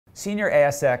Senior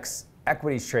ASX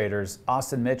equities traders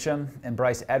Austin Mitchum and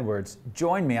Bryce Edwards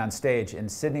joined me on stage in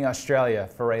Sydney, Australia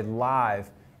for a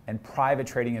live and private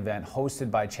trading event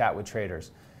hosted by Chat with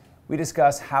Traders. We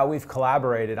discuss how we've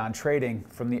collaborated on trading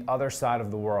from the other side of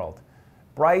the world.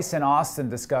 Bryce and Austin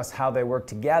discuss how they work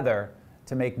together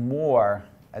to make more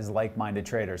as like-minded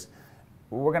traders.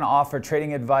 We're going to offer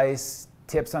trading advice,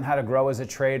 tips on how to grow as a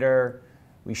trader.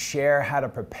 We share how to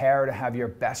prepare to have your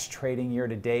best trading year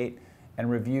to date and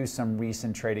review some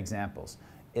recent trade examples.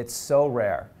 It's so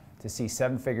rare to see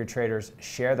seven-figure traders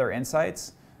share their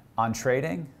insights on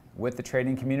trading with the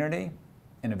trading community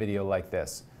in a video like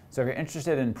this. So if you're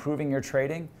interested in improving your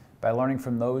trading by learning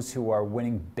from those who are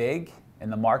winning big in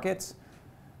the markets,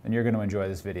 then you're going to enjoy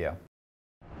this video.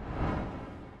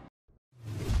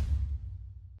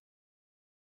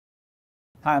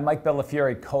 Hi, I'm Mike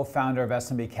Bellafiore, co-founder of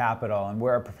SMB Capital, and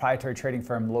we're a proprietary trading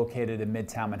firm located in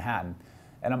Midtown Manhattan.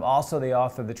 And I'm also the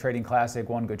author of the trading classic,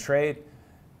 One Good Trade,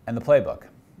 and the playbook.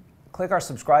 Click our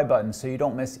subscribe button so you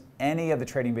don't miss any of the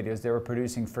trading videos that we're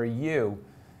producing for you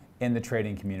in the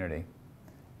trading community.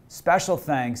 Special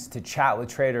thanks to Chat with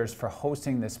Traders for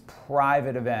hosting this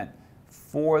private event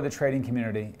for the trading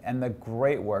community and the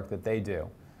great work that they do,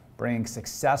 bringing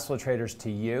successful traders to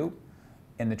you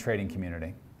in the trading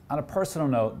community. On a personal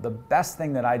note, the best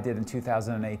thing that I did in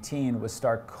 2018 was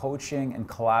start coaching and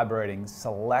collaborating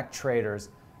select traders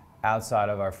outside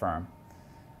of our firm.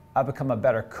 I've become a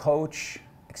better coach,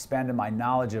 expanded my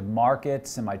knowledge of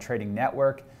markets and my trading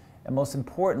network, and most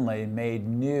importantly, made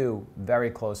new, very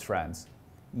close friends.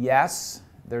 Yes,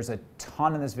 there's a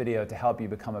ton in this video to help you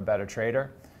become a better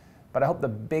trader, but I hope the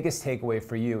biggest takeaway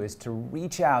for you is to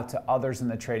reach out to others in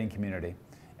the trading community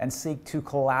and seek to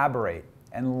collaborate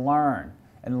and learn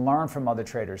from other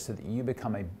traders so that you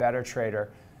become a better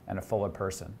trader and a fuller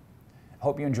person. I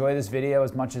hope you enjoy this video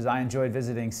as much as I enjoyed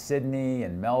visiting Sydney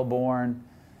and Melbourne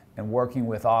and working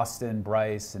with Austin,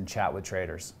 Bryce, and Chat with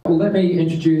Traders. Well, let me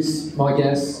introduce my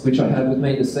guests, which I have with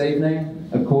me this evening.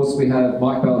 Of course, we have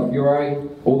Mike Bellafiore,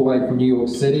 all the way from New York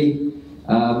City.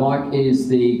 Mike is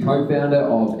the co-founder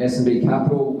of SMB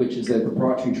Capital, which is a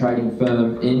proprietary trading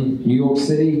firm in New York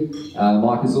City.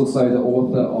 Mike is also the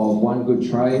author of One Good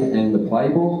Trade and the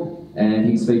Playbook, and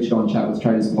he's featured on Chat with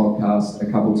Traders podcast a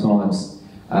couple times.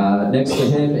 Next to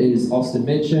him is Austin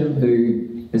Mitchum,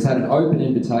 who has had an open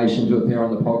invitation to appear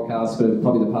on the podcast for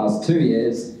probably the past 2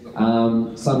 years.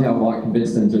 Somehow Mike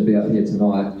convinced him to be up here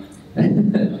tonight.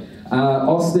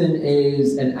 Austin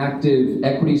is an active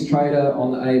equities trader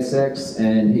on the ASX,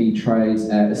 and he trades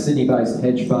at a Sydney-based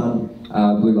hedge fund,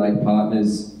 Blue Lake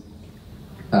Partners.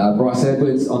 Bryce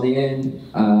Edwards on the end.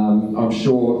 I'm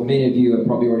sure many of you are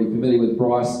probably already familiar with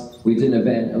Bryce. We did an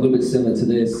event a little bit similar to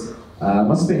this.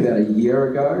 Must have been about a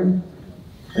year ago,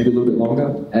 maybe a little bit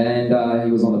longer, and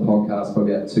he was on the podcast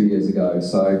probably about 2 years ago.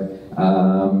 So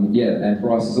yeah, and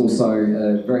Bryce is also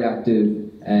a very active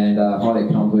and highly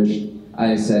accomplished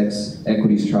ASX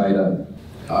equities trader.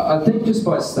 I think just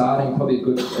by starting, probably a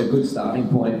good starting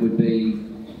point would be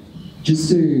just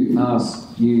to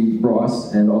ask you,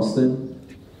 Bryce and Austin,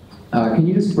 can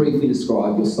you just briefly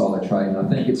describe your style of trading? I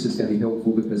think it's just going to be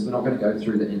helpful because we're not going to go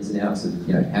through the ins and outs of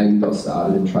how you got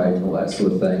started in trading and all that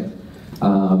sort of thing.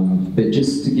 But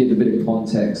just to give a bit of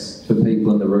context for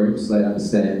people in the room so they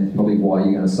understand probably why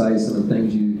you're going to say some of the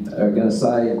things you are going to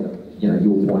say and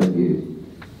your point of view.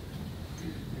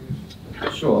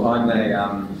 Sure, I'm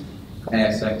a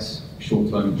ASX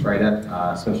short-term trader,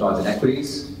 specialised in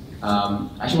equities. I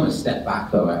actually want to step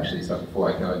back though, so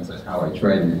before I go into how I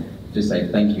trade, and just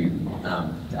say thank you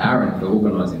to Aaron for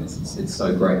organising this. It's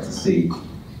so great to see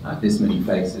this many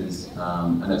faces. I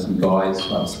know some guys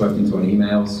I've spoken to on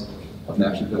emails. I've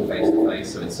never actually put face to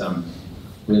face, so it's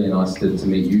really nice to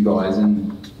meet you guys.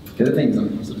 And the other thing is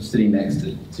I'm sort of sitting next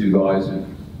to two guys who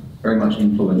very much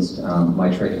influenced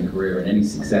my trading career, and any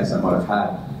success I might have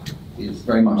had is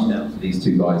very much down to these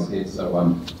two guys here. So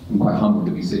I'm quite humbled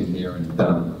to be sitting here, and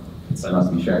it's so nice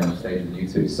to be sharing the stage with you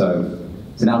two. So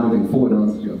now moving forward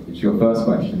on to your first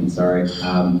question, sorry.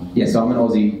 Yeah, so I'm an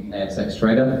Aussie ASX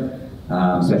trader,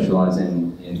 specialise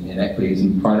in equities,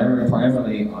 and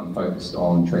primarily I'm focused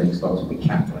on trading stocks with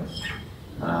catalyst.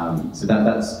 So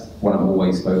that's what I'm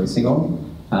always focusing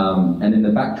on. And in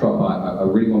the backdrop, I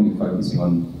really want to be focusing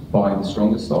on buying the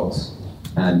stronger stocks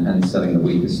and selling the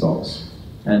weaker stocks.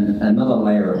 And another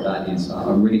layer of that is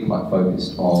I'm really quite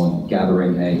focused on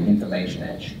gathering an information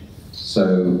edge.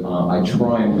 So I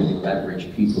try and really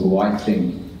leverage people who I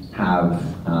think have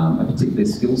a particular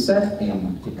skill set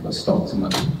in particular stocks. It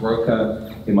might be a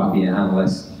broker, it might be an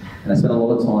analyst, and I spend a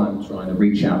lot of time trying to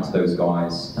reach out to those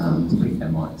guys to pick their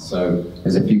minds. So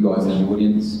there's a few guys in the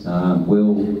audience,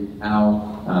 Will,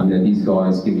 Al, These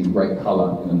guys give me great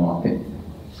colour in the market.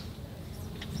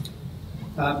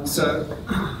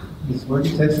 Is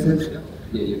working tested?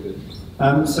 Yeah, you're good.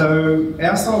 So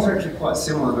our styles are actually quite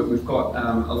similar, but we've got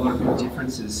a lot of good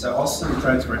differences. So Austin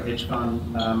trades for a hedge fund.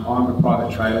 I'm a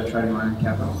private trader trading my own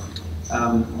capital.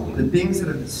 The things that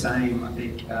are the same, I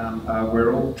think,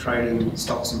 we're all trading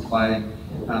stocks in play,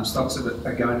 stocks that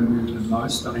are going to move the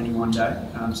most on any one day.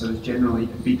 So there's generally a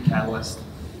big catalyst,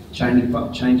 change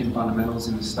in fundamentals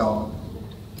in the stock.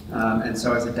 And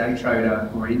so as a day trader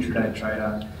or intraday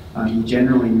trader, you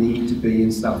generally need to be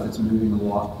in stuff that's moving a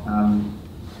lot.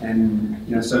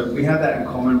 So we have that in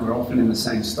common. We're often in the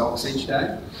same stocks each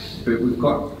day, but we've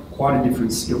got quite a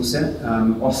different skill set.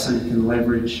 Austin can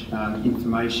leverage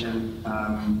information,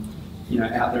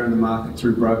 out there in the market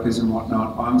through brokers and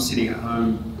whatnot. I'm sitting at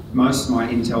home. Most of my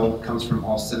intel comes from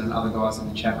Austin and other guys in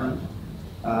the chat room.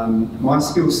 My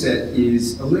skill set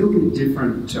is a little bit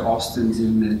different to Austin's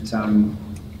in that,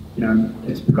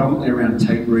 it's predominantly around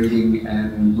tape reading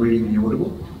and reading the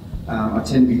audible. I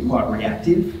tend to be quite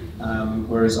reactive.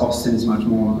 Whereas Austin is much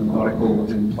more methodical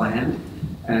and planned.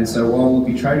 And so while we'll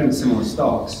be trading similar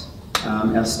stocks,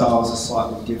 our styles are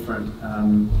slightly different.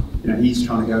 He's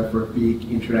trying to go for a big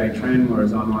intraday trend,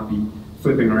 whereas I might be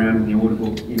flipping around in the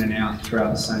audible in and out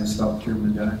throughout the same stock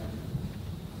during the day.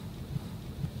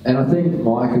 And I think,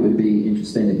 Mike, it would be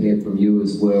interesting to hear from you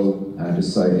as well,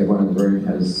 just so everyone in the room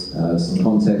has some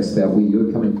context about where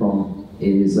you're coming from,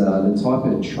 is the type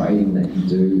of trading that you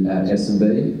do at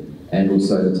S&B, and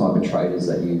also the type of traders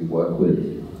that you work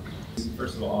with.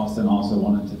 First of all, Austin also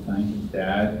wanted to thank his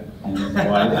dad and his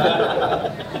wife.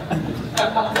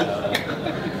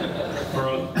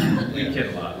 We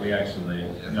kid a lot. We actually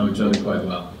know each other quite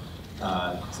well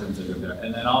since I lived there.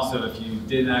 And then also, if you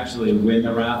didn't actually win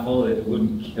the raffle, it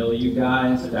wouldn't kill you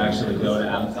guys to actually go to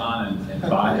Amazon and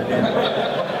buy it.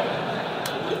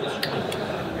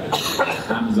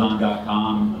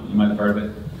 Amazon.com, you might have heard of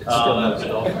it.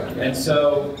 And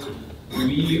so,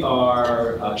 we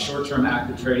are a short-term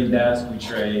active trading desk. We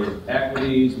trade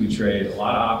equities, we trade a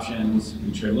lot of options,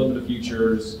 we trade a little bit of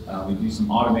futures, we do some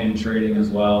automated trading as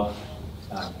well.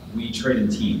 We trade in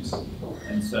teams.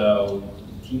 And so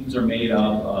teams are made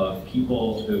up of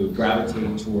people who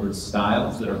gravitate towards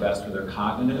styles that are best for their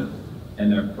cognitive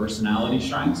and their personality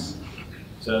strengths.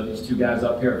 So these two guys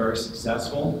up here are very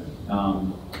successful,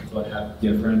 but have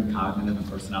different cognitive and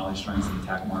personality strengths and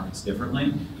attack markets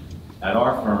differently. At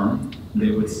our firm, they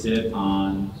would sit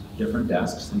on different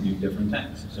desks and do different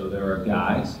things. So there are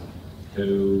guys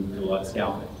who do a lot of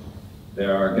scalping.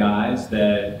 There are guys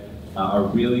that are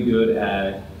really good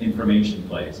at information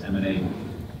plays, M&A.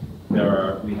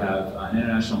 We have an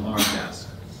international loan desk.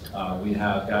 We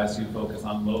have guys who focus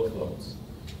on low floats.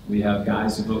 We have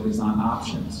guys who focus on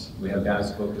options. We have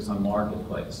guys who focus on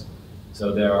marketplace.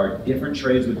 So there are different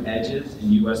trades with edges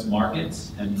in US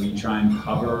markets, and we try and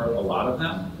cover a lot of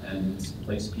them and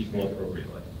place people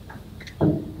appropriately.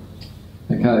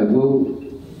 Okay, well,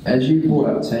 as you brought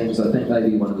up teams, I think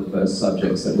maybe one of the first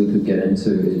subjects that we could get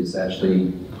into is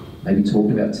actually maybe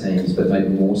talking about teams, but maybe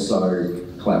more so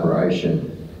collaboration.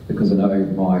 Because I know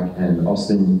Mike and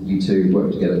Austin, you two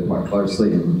work together quite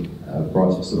closely, and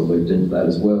Bryce was sort of looped into that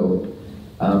as well.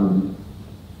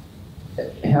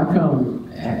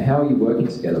 How are you working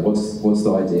together? What's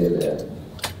the idea there?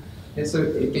 Yeah, so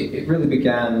it really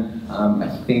began, I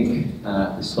think,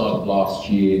 at the start of last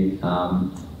year.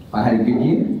 I had a good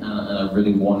year, and I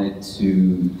really wanted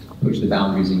to push the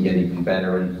boundaries and get even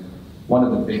better. And one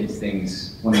of the biggest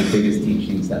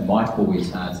teachings that Mike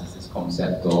always has is this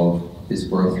concept of this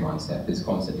growth mindset, this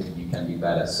concept that you can be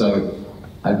better. So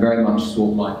I very much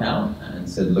sought Mike out and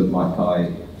said, look, Mike,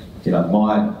 I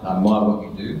admire what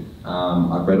you do.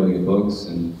 I've read all your books,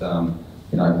 and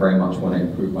I very much want to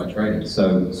improve my trading.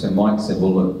 So Mike said,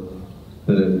 well, look,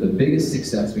 the biggest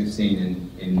success we've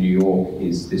seen in New York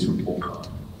is this report card.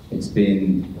 It's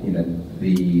been,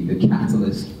 the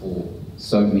catalyst for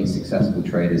so many successful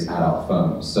traders at our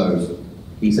firm. So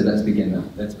he said, let's begin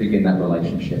that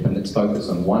relationship, and let's focus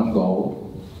on one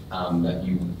goal that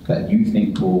you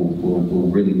think will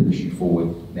really push you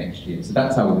forward next year. So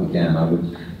that's how we began. I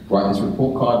would write this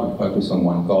report card, would focus on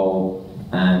one goal,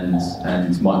 and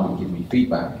Mike would give me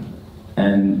feedback.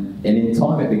 And in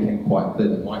time, it became quite clear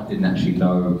that Mike didn't actually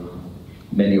know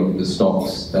many of the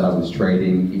stocks that I was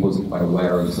trading. He wasn't quite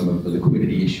aware of some of the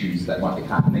liquidity issues that might be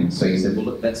happening. So he said, well,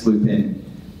 look, let's loop in,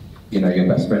 your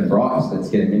best friend Bryce, let's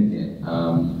get him in here.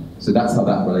 So that's how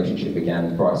that relationship began.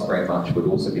 And Bryce very much would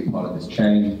also be part of this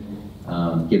chain,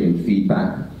 giving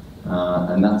feedback.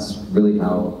 And that's really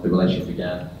how the relationship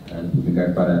began. And we've been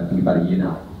going for about a year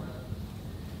now.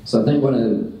 So I think one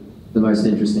of the most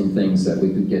interesting things that we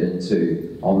could get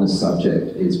into on this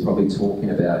subject is probably talking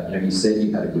about, you said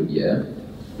you had a good year,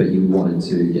 but you wanted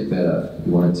to get better.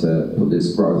 You wanted to put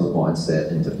this growth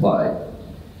mindset into play.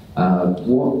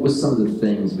 What were some of the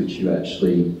things which you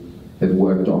actually have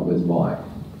worked on with Mike?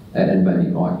 And maybe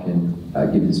Mike can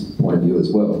give his point of view as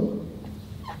well.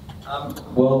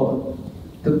 Well,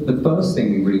 the first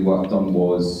thing we really worked on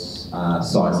was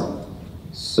sizing.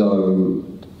 So,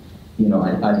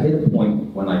 I'd hit a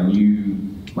point when I knew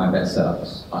my best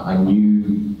setups. I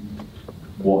knew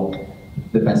what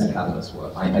the best catalysts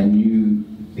were. I knew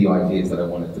the ideas that I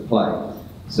wanted to play.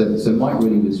 So Mike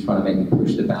really was trying to make me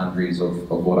push the boundaries of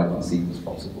what I conceived was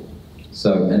possible.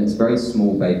 So, and it's very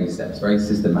small baby steps, very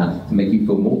systematic, to make you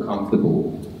feel more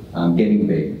comfortable getting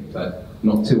big, but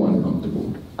not too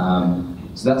uncomfortable.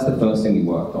 So that's the first thing we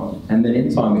worked on. And then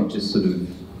in time, it just sort of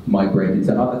migrated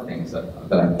to other things that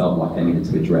I felt like I needed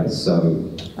to address. So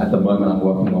at the moment, I'm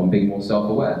working on being more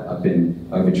self-aware. I've been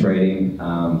over-trading.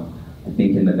 I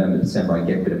think in November, December, I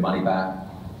get rid of money back.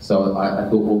 So I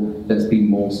thought, well, let's be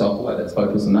more self-aware. Let's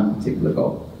focus on that particular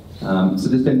goal. So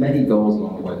there's been many goals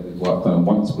along the way that we've worked on.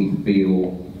 Once we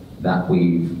feel that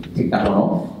we've ticked that one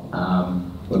off,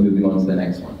 we're moving on to the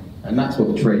next one. And that's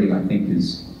what trading, I think,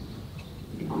 is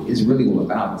really all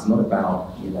about. It's not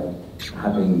about,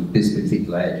 having this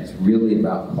particular edge. It's really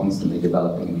about constantly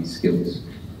developing these skills,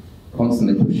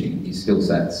 constantly pushing these skill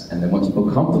sets, and then once you feel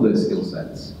comfortable with those skill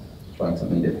sets, trying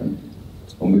something different,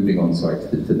 or moving on,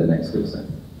 to the next skill set.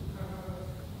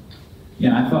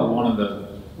 Yeah, I thought one of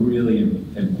the really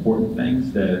important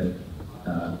things that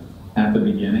at the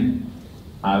beginning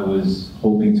I was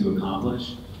hoping to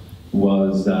accomplish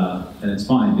was, and it's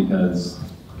funny because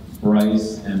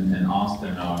Bryce and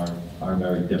Austin are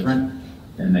very different,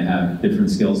 and they have different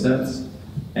skill sets.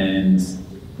 And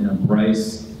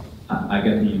Bryce, I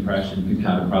get the impression, could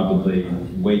kind of probably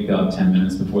wake up 10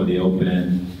 minutes before the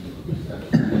open,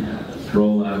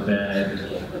 roll out of bed,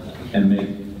 and make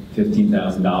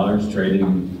 $15,000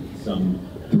 trading some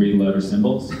 3-letter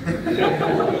symbols.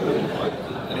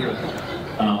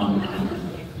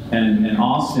 And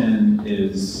Austin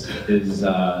is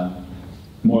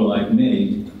more like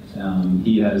me.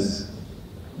 He has,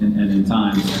 and in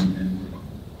times, and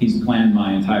he's planned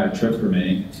my entire trip for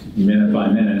me, minute by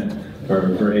minute,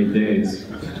 for 8 days.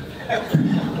 I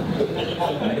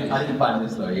didn't find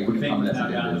this though. You would think now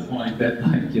down to the point that,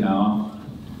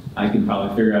 I can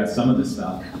probably figure out some of this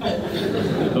stuff.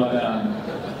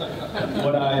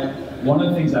 But one of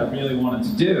the things I really wanted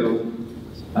to do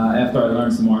after I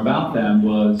learned some more about them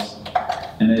was,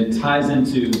 and it ties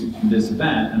into this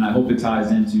event, and I hope it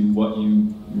ties into what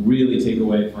you really take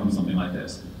away from something like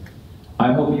this.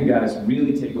 I hope you guys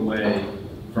really take away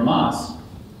from us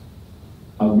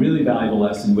a really valuable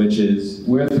lesson, which is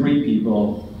we're 3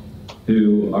 people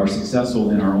who are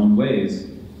successful in our own ways,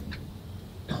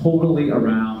 totally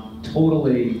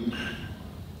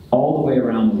all the way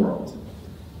around the world.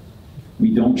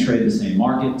 We don't trade the same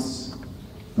markets,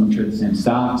 we don't trade the same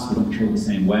stocks, we don't trade the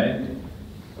same way,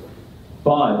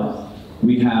 but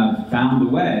we have found a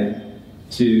way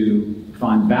to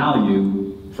find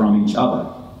value from each other.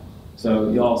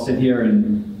 So you all sit here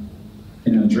and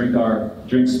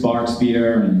drink Sparks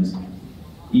beer and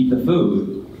eat the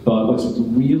food, but what's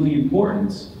really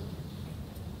important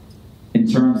in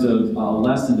terms of a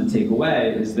lesson to take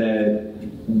away is that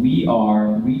we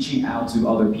are reaching out to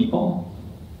other people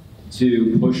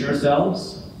to push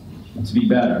ourselves to be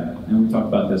better. And we talked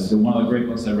about this. So one of the great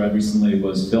books I read recently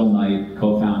was Phil Knight,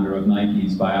 co-founder of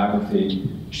Nike's biography,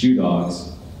 Shoe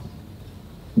Dogs,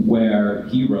 where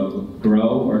he wrote,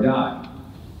 "Grow or die."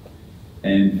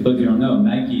 And for those of you who don't know,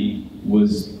 Nike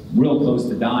was real close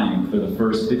to dying for the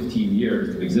first 15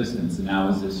 years of existence, and now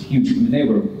is this huge, they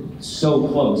were so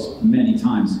close many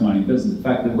times to going into business. In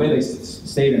fact, the way they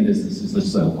stayed in business is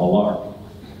just a lark.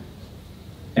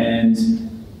 And,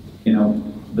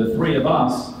 the 3 of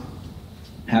us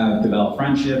have developed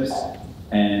friendships,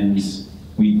 and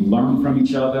we learn from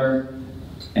each other,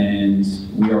 and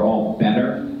we are all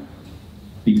better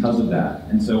because of that.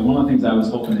 And so one of the things I was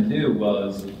hoping to do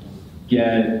was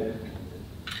get,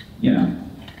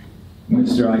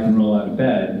 Mr. I can roll out of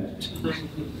bed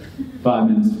 5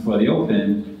 minutes before the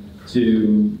open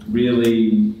to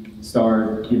really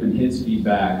start giving his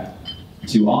feedback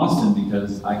to Austin,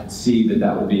 because I could see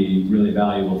that would be really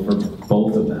valuable for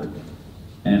both of them.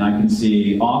 And I can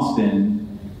see Austin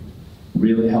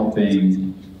really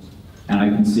helping, and I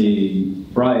can see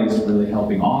Bryce really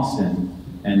helping Austin,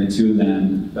 and the 2 of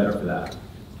them better for that.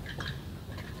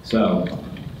 So,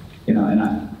 and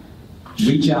I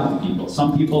reach out to people.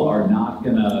 Some people are not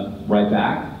gonna write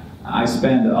back, I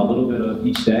spend a little bit of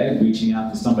each day reaching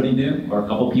out to somebody new or a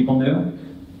couple people new,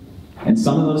 and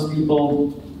some of those people,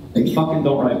 they fucking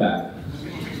don't write back.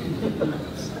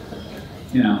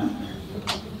 You know,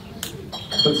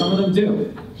 but some of them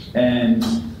do, and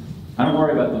I don't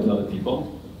worry about those other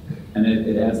people, and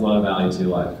it adds a lot of value to your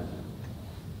life.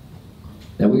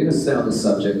 Now we're going to stay on the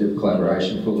subject of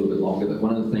collaboration for a little bit longer, but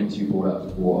one of the things you brought up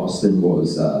before, Austin,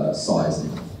 was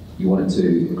sizing. You wanted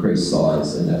to increase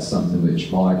size, and that's something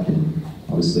which Mike and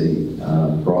obviously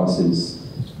Bryce has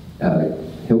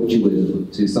helped you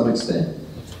with to some extent.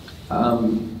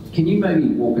 Can you maybe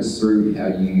walk us through how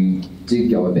you did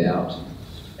go about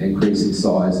increasing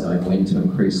size, knowing when to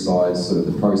increase size, sort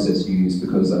of the process you use?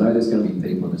 Because I know there's going to be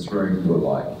people in this room who are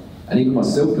like, and even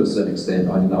myself to a certain extent,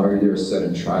 I know there are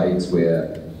certain trades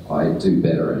where I do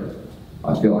better and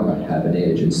I feel like I have an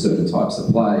edge in certain types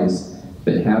of plays,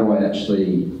 but how do I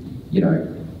actually, you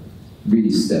know, really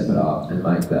step it up and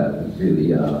make that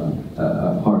really a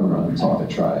home run type of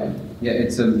trade? Yeah,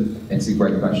 it's a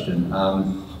great question.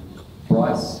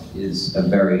 Bryce is a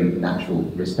very natural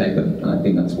risk taker, and I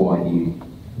think that's why he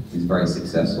is very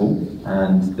successful.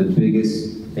 And the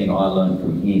biggest thing I learned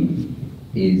from him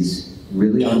is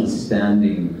really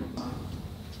understanding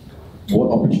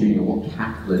what opportunity or what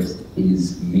catalyst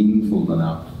is meaningful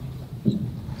enough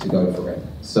to go for it.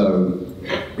 So,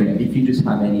 you know, if you just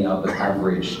have any other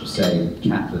average, say,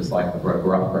 catalyst like a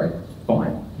broker upgrade,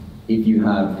 fine. If you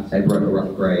have a broker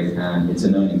upgrade and it's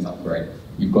an earnings upgrade,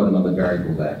 you've got another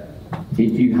variable there.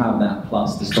 If you have that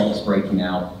plus the stock's breaking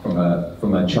out from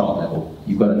a chart level,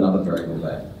 you've got another variable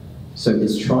there. So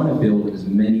it's trying to build as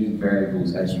many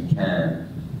variables as you can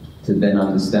to then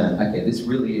understand, okay, this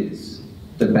really is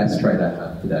the best trade I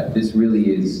have today. This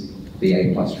really is the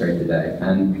A+ trade today.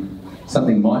 And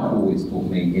something Mike always taught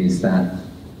me is that,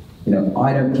 you know,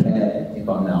 I don't care if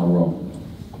I'm now wrong.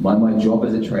 My job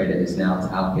as a trader is now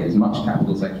to allocate as much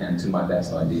capital as I can to my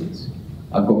best ideas.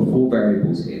 I've got 4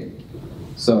 variables here.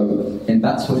 So, and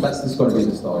that's just got to be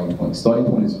the starting point. Starting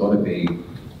point has got to be,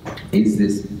 is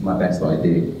this my best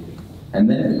idea? And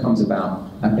then it becomes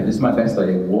about, okay, this is my best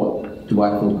idea, what do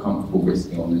I feel comfortable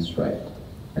risking on this trade?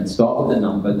 And start with a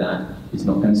number that is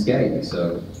not going to scare you.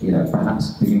 So, you know,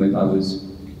 perhaps thinking with I was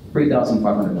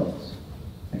 $3,500.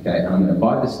 Okay, and I'm going to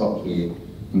buy the stock here,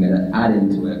 I'm going to add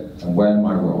into it, and where am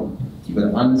I wrong? You've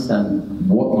got to understand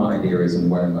what my idea is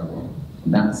and where am I wrong.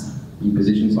 And that's your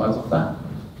position size of that.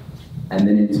 And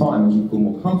then in time, as you feel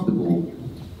more comfortable,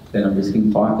 then I'm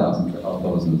risking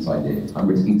 $5,000 in this idea. I'm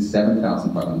risking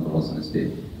 $7,500 in this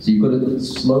bid. So you've got to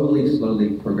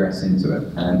slowly progress into it.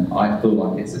 And I feel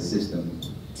like it's a system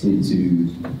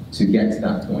to get to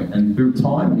that point. And through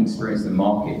time and experience in the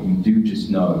market, you do just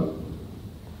know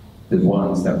the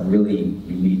ones that really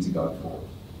you need to go for,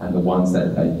 and the ones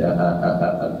that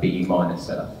are B-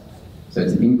 setup. So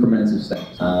it's an incremental step.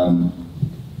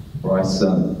 Bryce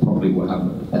probably will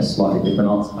have a slightly different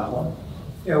answer to that one.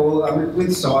 Yeah, well, I mean,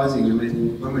 with sizing, I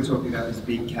mean, when we're talking about these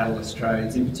big catalyst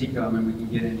trades, in particular, I mean, we can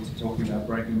get into talking about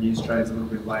breaking news trades a little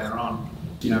bit later on.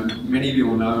 You know, many of you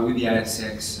will know with the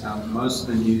ASX, most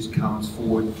of the news comes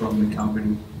forward from the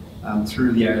company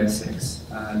through the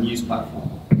ASX news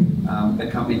platform. The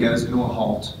company goes into a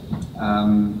halt.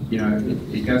 You know,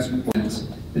 it goes from points.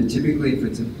 Then typically, if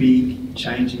it's a big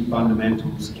changing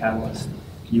fundamentals catalyst,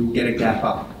 you'll get a gap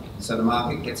up. So the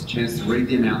market gets a chance to read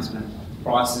the announcement,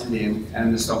 prices it in,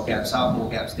 and the stock gaps up or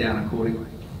gaps down accordingly.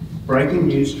 Breaking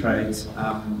news trades,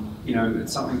 you know,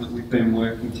 it's something that we've been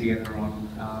working together on.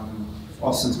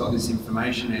 Austin's got this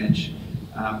information edge.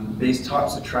 These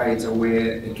types of trades are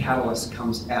where the catalyst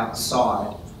comes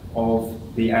outside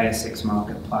of the ASX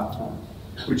market platform,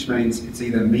 which means it's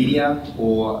either media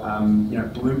or, you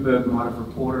know, Bloomberg might have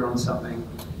reported on something.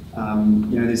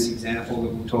 You know, this example that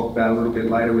we'll talk about a little bit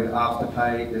later with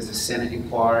Afterpay, there's a Senate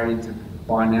inquiry into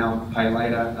buy now, pay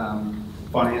later,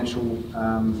 financial,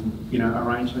 you know,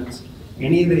 arrangements.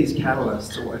 Any of these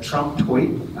catalysts or a Trump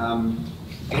tweet,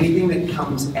 anything that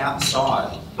comes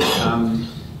outside,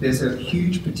 there's a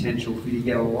huge potential for you to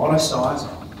get a lot of size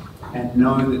on and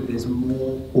know that there's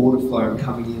more order flow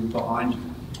coming in behind you.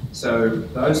 So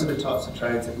those are the types of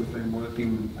trades that we've been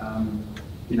working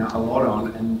you know, a lot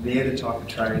on, and they're the type of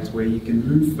trades where you can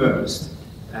move first,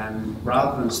 and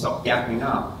rather than stop gapping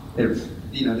up,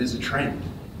 you know, there's a trend.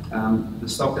 The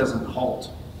stock doesn't halt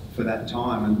for that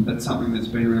time, and that's something that's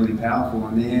been really powerful,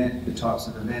 and they're the types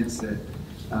of events that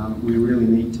we really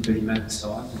need to be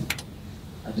max-sizing.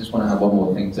 I just want to have one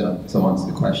more thing to answer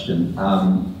the question.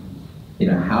 You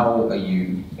know, how are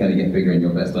you going to get bigger in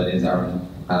your best ideas, Aaron?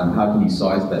 How can you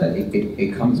size better?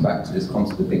 It comes back to this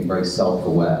concept of being very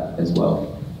self-aware as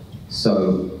well.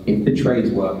 So if the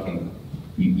trade's working,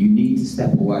 you need to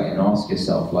step away and ask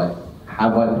yourself, like,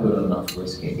 have I put enough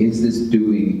risk in? Is this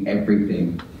doing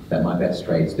everything that my best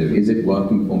trades do? Is it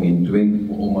working for me and doing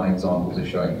what all my examples are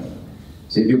showing me?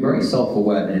 So if you're very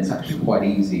self-aware, then it's actually quite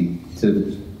easy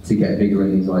to get bigger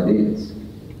in these ideas.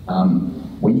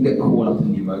 When you get caught up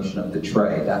in the emotion of the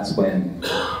trade, that's when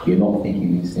you're not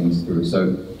thinking these things through.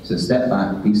 So step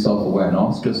back, be self-aware, and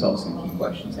ask yourself some key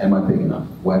questions. Am I big enough?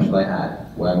 Where should I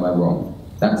add? Where am I wrong?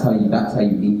 That's how you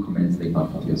incrementally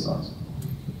bump up your size.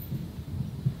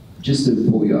 Just to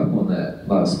pull you up on that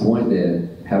last point there,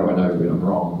 how do I know when I'm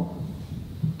wrong?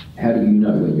 How do you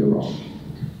know when you're wrong?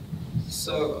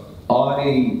 So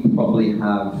I probably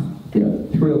have 3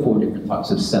 or 4 different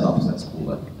types of setups, let's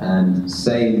call it. And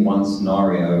say in one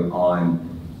scenario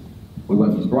we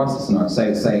won't use Bryce's scenario,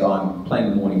 say I'm playing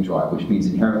the morning drive, which means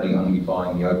inherently I'm going to be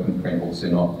buying the open print or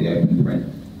soon after the open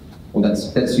print. Well,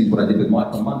 let's use what I did with Mike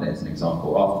on Monday as an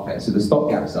example. Okay, so the stop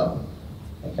gap's up,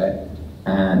 okay?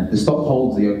 And the stop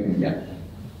holds the open gap,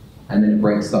 and then it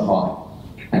breaks the high,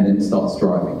 and then it starts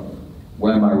driving.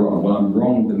 Where am I wrong? Well, I'm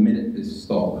wrong the minute this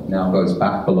stop now goes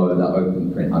back below that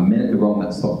open print. I'm minute wrong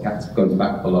that stop gap goes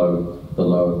back below the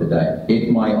low of the day. If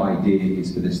my idea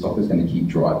is for this stock is going to keep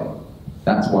driving,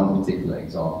 that's one particular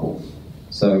example.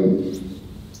 So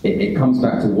it comes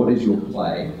back to what is your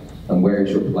play and where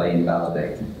is your play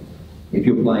invalidated. If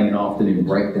you're playing an afternoon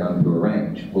breakdown to a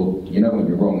range, well, you know when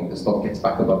you're wrong if the stock gets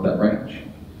back above that range.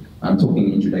 I'm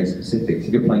talking intraday specifics.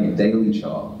 If you're playing a daily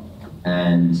chart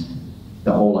and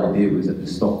the whole idea was that the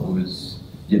stock was,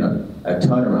 a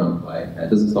turnaround play, and it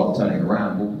doesn't start turning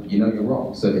around, well, you're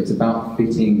wrong. So it's about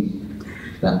fitting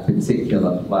that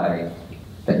particular play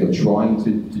that you're trying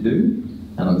to do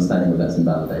and understanding where that's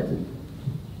invalidated.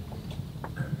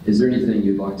 Is there anything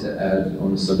you'd like to add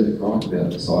on the subject, Mike,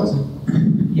 about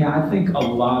sizing? Yeah, I think a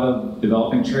lot of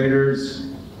developing traders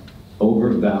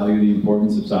overvalue the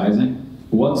importance of sizing.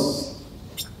 What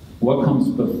comes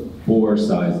before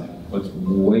sizing? What's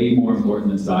way more important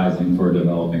than sizing for a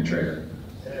developing trader?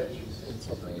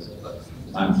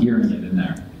 I'm hearing it in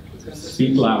there.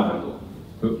 Speak louder.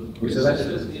 Who said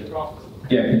that?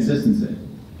 Yeah, consistency.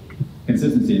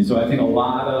 Consistency. And so I think a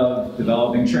lot of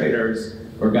developing traders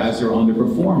or guys who are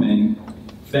underperforming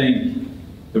think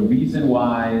the reason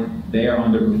why they are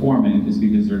underperforming is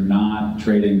because they're not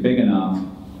trading big enough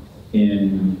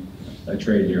in a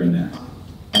trade here and there.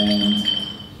 And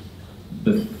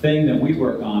the thing that we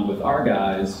work on with our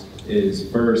guys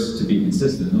is first to be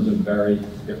consistent. Those are very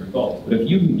different goals. But if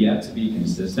you can get to be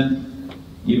consistent,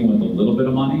 even with a little bit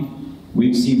of money,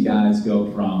 we've seen guys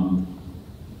go from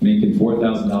making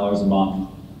 $4,000 a month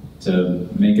to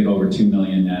making over $2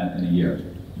 million net in a year,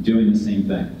 doing the same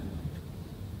thing.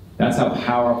 That's how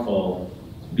powerful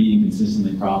being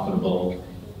consistently profitable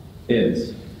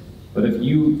is. But if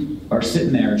you are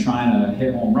sitting there trying to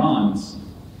hit home runs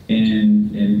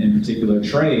in particular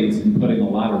trades and putting a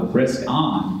lot of risk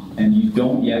on, and you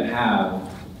don't yet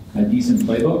have a decent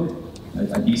playbook,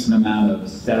 a decent amount of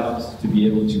setups to be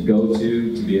able to go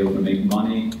to be able to make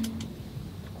money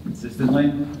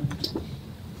consistently,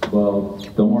 well,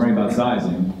 don't worry about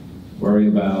sizing, worry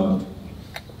about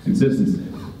consistency.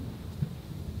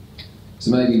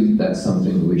 So maybe that's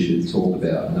something that we should talk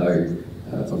about. No,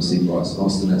 obviously Bryce and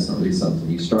Austin, that's not really something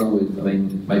you struggle with. I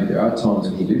mean, maybe there are times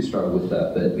when you do struggle with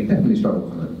that, but we definitely struggle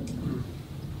from it.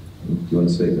 Do you want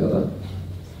to speak about that?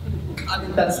 I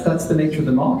mean, that's the nature of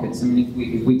the markets. I mean,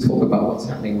 if we talk about what's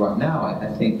happening right now,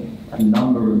 I think a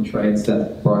number of trades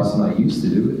that Bryce and I used to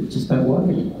do, it just don't work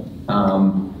anymore.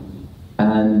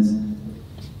 And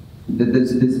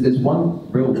there's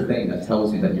one real thing that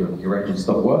tells you that your engine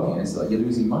stopped working. It's like you're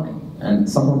losing money, and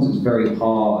sometimes it's very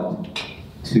hard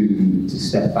to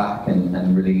step back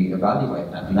and really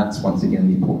evaluate that. And that's once again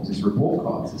the importance of report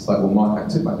cards. It's like, well, Mike, I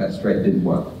took my best trade, it didn't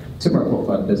work. Took my report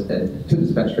card, took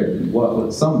this best trade, it didn't work. Well,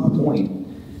 at some point,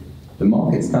 the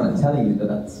market's kind of telling you that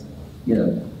that's,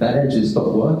 that edge has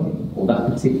stopped working, or that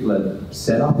particular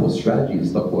setup or strategy has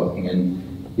stopped working. And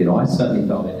I certainly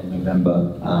felt it in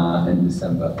November and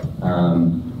December.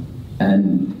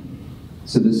 And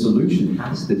so the solution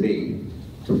has to be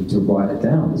to write it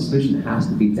down. The solution has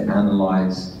to be to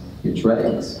analyze your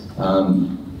trades.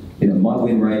 My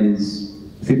win rate is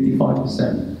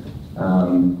 55%.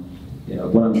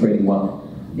 When I'm trading well,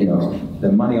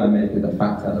 the money I make with a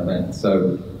fact out event.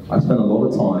 So I spend a lot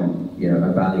of time,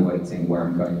 evaluating where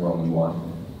I'm going wrong and why.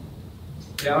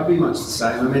 Yeah, I'd be much the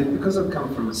same. I mean, because I've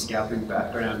come from a scalping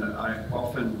background, I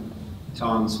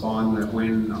oftentimes find that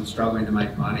when I'm struggling to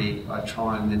make money, I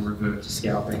try and then revert to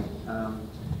scalping.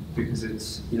 Because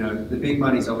it's, the big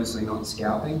money's obviously not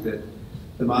scalping,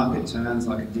 but the market turns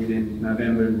like it did in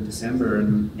November and December,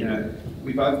 and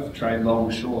we both trade long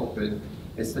short, but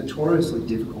it's notoriously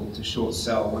difficult to short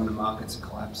sell when the markets are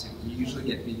collapsing. You usually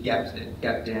get big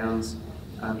gap downs.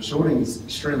 Shorting is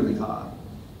extremely hard.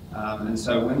 And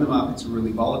so when the markets are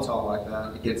really volatile like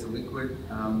that, it gets illiquid,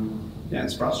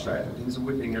 it's frustrating. Things are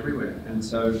whipping everywhere. And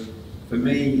so for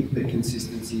me, the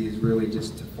consistency is really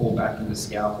just to fall back into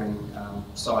scalping,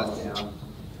 size down,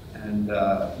 and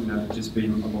just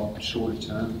being a lot shorter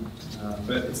term.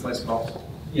 But it's less profitable.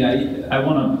 Yeah, I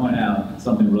want to point out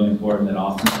something really important that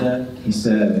Austin said. He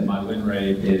said that my win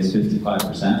rate is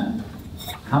 55%.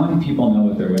 How many people know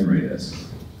what their win rate is?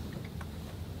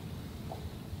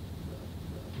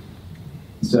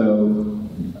 So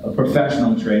a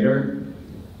professional trader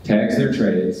tags their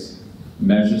trades,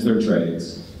 measures their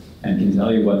trades, and can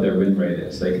tell you what their win rate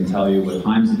is. They can tell you what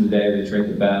times of the day they trade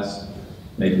the best.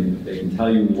 They can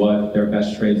tell you what their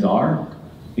best trades are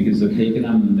because they've taken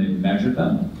them and they've measured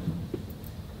them.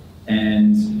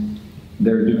 And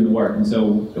they're doing the work. And so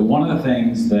one of the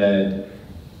things that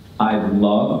I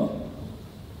love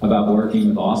about working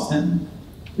with Austin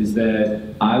is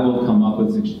that I will come up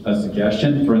with a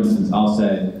suggestion. For instance, I'll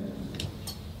say,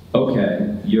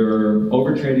 okay, you're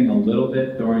overtrading a little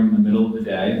bit during the middle of the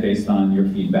day based on your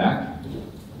feedback.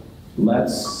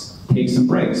 Let's take some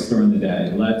breaks during the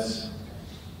day. Let's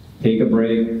take a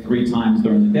break 3 times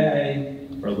during the day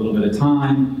for a little bit of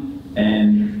time,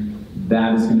 and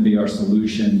that is going to be our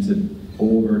solution to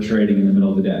over trading in the middle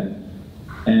of the day.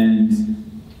 And,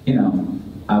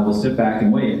 I will sit back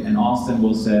and wait, and Austin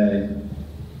will say,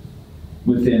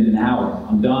 within an hour,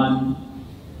 I'm done,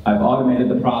 I've automated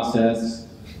the process,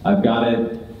 I've got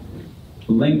it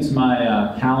linked to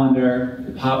my calendar,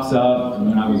 it pops up, and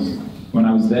when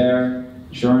I was there,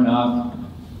 sure enough,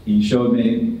 he showed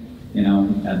me,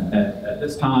 at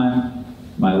this time,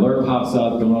 my alert pops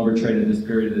up, don't overtrade at this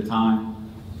period of the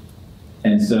time.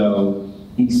 And so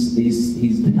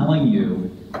he's telling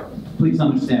you, please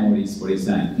understand what he's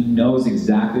saying. He knows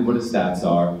exactly what his stats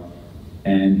are,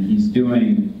 and he's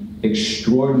doing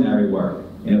extraordinary work.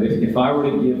 If I were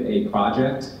to give a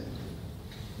project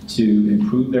to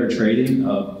improve their trading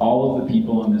of all of the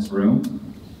people in this room,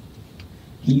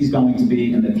 he's going to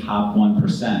be in the top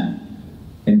 1%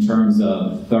 in terms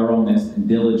of thoroughness and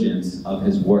diligence of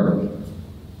his work.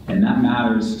 And that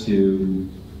matters to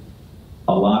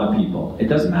a lot of people. It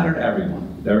doesn't matter to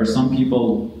everyone. There are some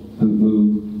people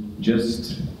who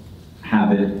just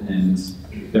have it, and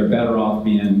they're better off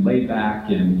being laid back.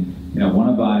 And one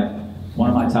of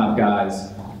my top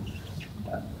guys,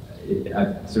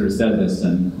 I sort of said this,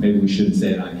 and maybe we shouldn't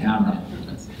say it on camera,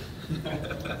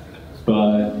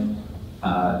 but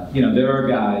there are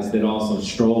guys that also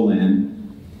stroll in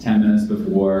 10 minutes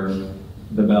before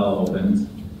the bell opens,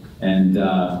 and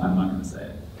I'm not going to say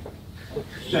it.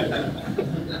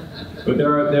 But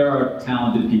there are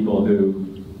talented people who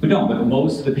don't, but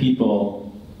most of the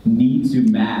people need to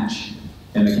match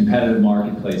in a competitive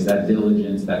marketplace that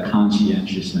diligence, that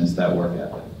conscientiousness, that work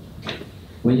ethic.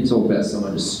 When you talk about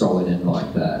someone just strolling in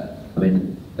like that, they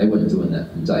weren't doing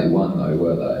that from day one though,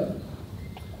 were they?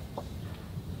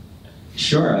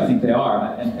 Sure, I think they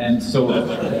are, and so I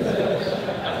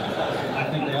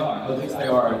think they are. At least they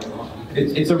are.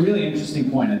 It's a really interesting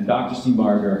point, and Dr.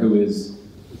 Steenbarger, who is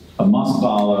a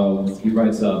must-follow, he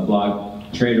writes a blog,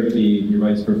 Trader Feed, he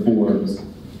writes for Forbes.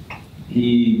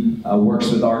 He works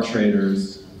with our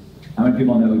traders. How many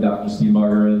people know who Dr.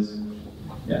 Steenbarger is?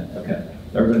 Yeah, okay.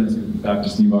 Everybody knows who Dr.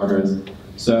 Steenbarger is.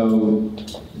 So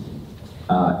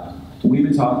we've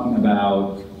been talking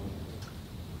about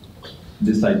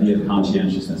this idea of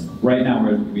conscientiousness. Right now,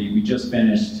 we just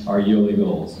finished our yearly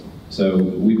goals. So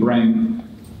we bring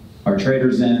our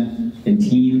traders in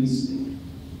teams,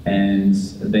 and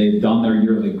they've done their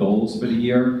yearly goals for the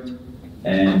year.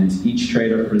 And each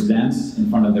trader presents in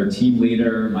front of their team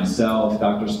leader, myself,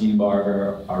 Dr.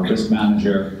 Steenbarger, our risk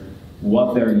manager,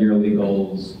 what their yearly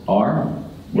goals are,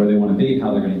 where they want to be, how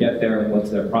they're going to get there,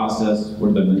 what's their process, what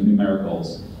are the numeric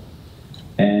goals.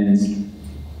 And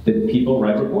the people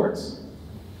write reports.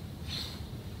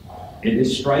 It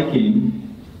is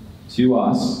striking to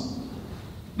us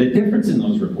the difference in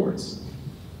those reports.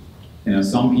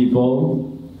 Some people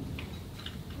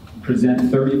present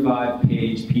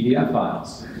 35-page PDF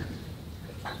files.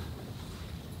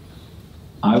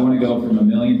 I want to go from $1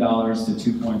 million to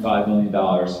 $2.5 million.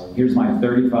 Here's my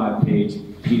 35-page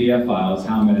PDF files,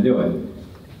 how I'm going to do it.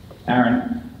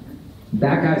 Aaron,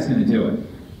 that guy's going to do it.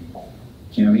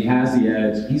 He has the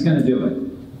edge, he's going to do it.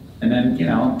 And then,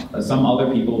 some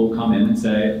other people will come in and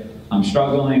say, I'm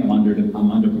struggling, I'm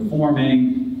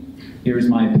underperforming, here's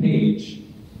my page.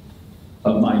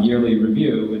 of my yearly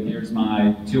review, and here's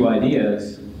my 2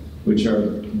 ideas, which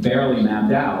are barely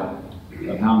mapped out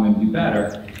of how I'm going to do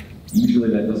better, usually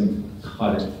that doesn't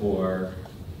cut it for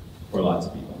lots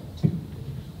of people.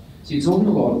 So you're talking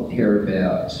a lot here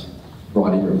about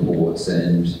writing reports,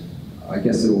 and I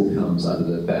guess it all comes under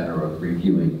the banner of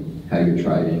reviewing how you're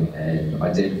trading and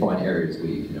identifying areas where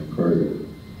you can improve.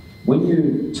 When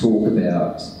you talk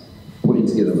about putting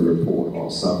together a report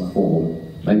of some form,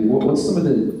 maybe what's some of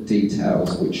the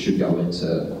details which should go into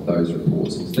those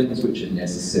reports, or things which are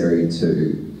necessary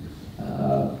to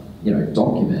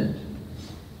document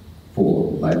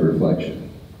for later reflection?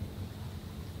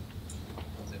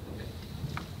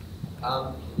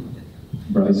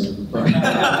 Bryce?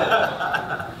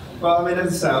 Well, I mean,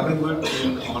 as I say, I've been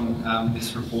working on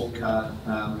this report card,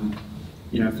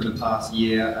 for the past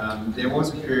year. There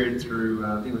was a period through,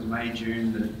 I think it was May,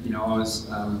 June, that, I was,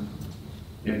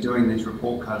 doing these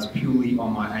report cards purely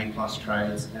on my A+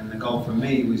 trades, and the goal for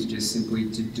me was just simply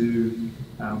to do,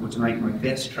 or to make my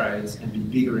best trades and be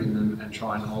bigger in them and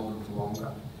try and hold them for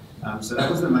longer. So that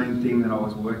was the main thing that I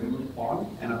was working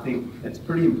on, and I think it's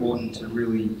pretty important to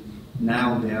really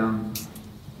nail down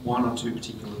 1 or 2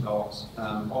 particular goals.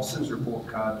 Austin's report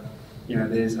card,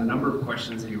 there's a number of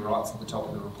questions that he writes at the top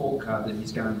of the report card that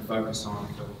he's going to focus on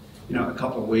for, a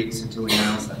couple of weeks until he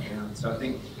nails that down. So I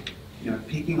think,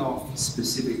 picking off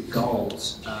specific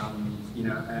goals,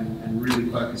 and really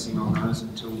focusing on those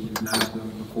until you've nailed them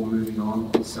before moving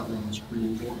on is something that's really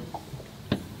important.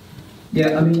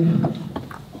 Yeah, I mean,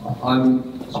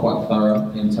 I'm quite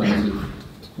thorough in terms of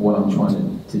what I'm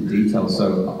trying to detail.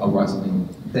 So I'll write something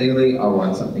daily, I'll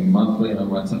write something monthly, and I'll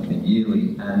write something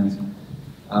yearly. And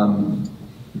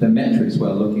the metrics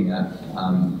we're looking at,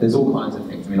 there's all kinds of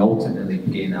things. I mean, ultimately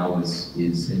P&L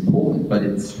is important, but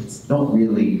it's not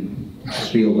really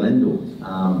spiel end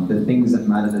all. The things that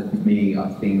matter to me are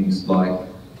things like,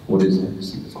 what is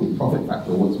it's called profit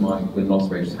factor? What's my win-loss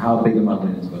ratio? How big are my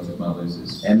winners versus my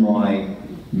losers? Am I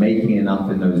making enough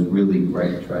in those really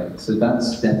great trades? So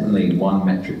that's definitely one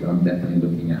metric that I'm definitely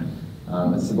looking at.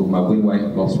 As simple, my win rate,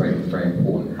 loss rate is very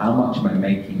important. How much am I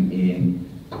making in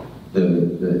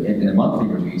in a monthly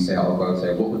review? I'll go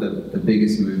say, what were the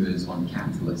biggest movers on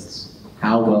catalysts?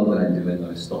 How well did I do in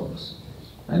those stocks?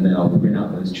 And then I'll print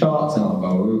out those charts and I'll go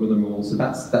over them all. So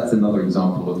that's another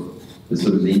example of the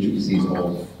sort of the intricacies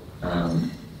of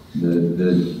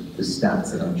the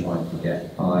stats that I'm trying to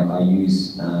get. I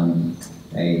use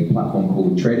a platform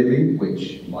called TraderView,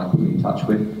 which Mike put me in touch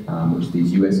with, which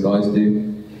these US guys do.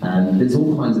 And there's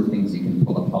all kinds of things you can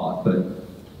pull apart, but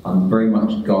I'm very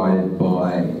much guided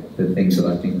by the things that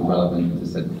I think are relevant,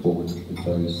 as I said before, with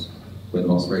those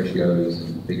win-loss ratios,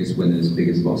 and biggest winners,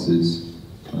 biggest losses,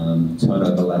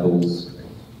 turnover levels,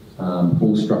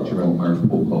 all structure around what my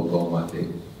report goal might be.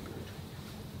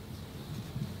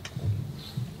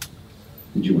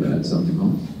 Did you want to add something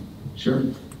on? Sure.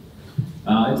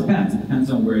 It depends. It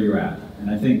depends on where you're at. And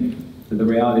I think that the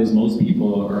reality is most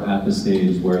people are at the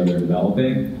stage where they're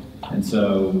developing. And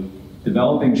so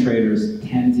developing traders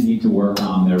tend to need to work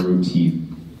on their routine.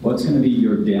 What's going to be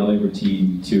your daily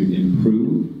routine to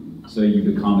improve so you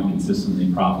become a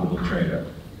consistently profitable trader?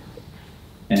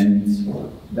 And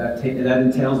that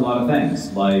entails a lot of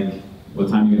things, like what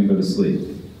time you're going to go to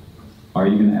sleep. Are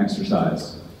you going to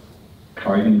exercise?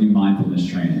 Are you going to do mindfulness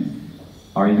training?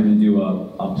 Are you going to do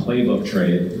a playbook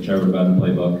trade, which I wrote about in the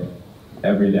playbook,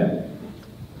 every day?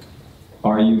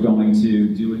 Are you going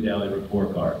to do a daily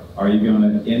report card? Are you going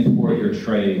to import your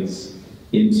trades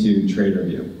into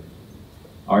TraderView?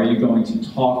 Are you going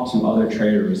to talk to other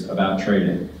traders about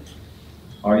trading?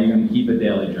 Are you going to keep a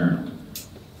daily journal?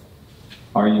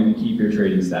 Are you going to keep your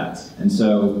trading stats? And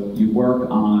so you work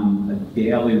on a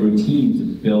daily routine to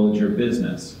build your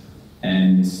business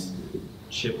and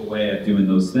chip away at doing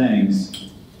those things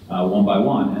one by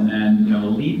one. And then, the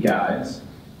lead guys,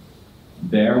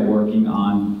 they're working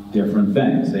on different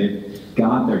things. They've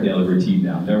got their daily routine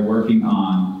down. They're working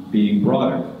on being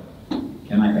broader.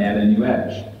 Can I add a new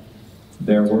edge?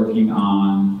 They're working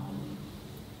on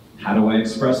how do I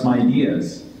express my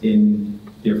ideas in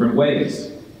different ways.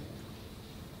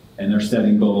 And they're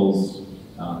setting goals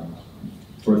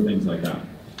for things like that.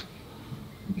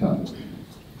 Okay.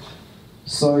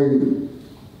 So,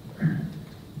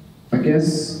 I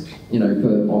guess,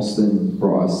 for Austin,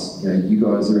 Bryce, you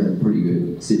guys are in a pretty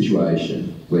good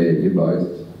situation where you're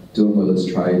both doing well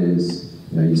as traders,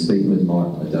 you're speaking with Mike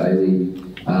on a daily.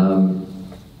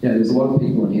 There's a lot of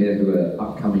people in here who are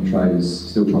upcoming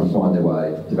traders, still trying to find their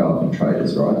way, developing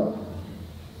traders, right?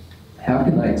 How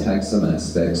can they take some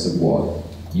aspects of what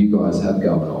you guys have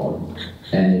going on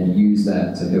and use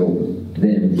that to help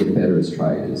them get better as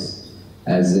traders?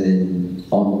 As in,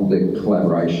 on the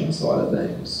collaboration side of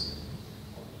things?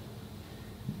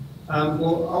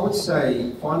 Well, I would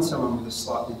say find someone with a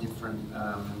slightly different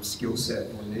skill set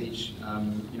or niche.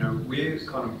 You know, we're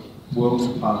kind of worlds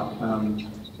apart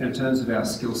in terms of our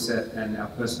skill set and our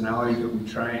personality, but we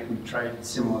trade in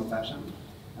similar fashion.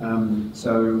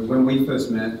 So when we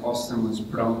first met, Austin was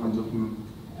predominantly looking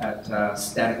at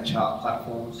static chart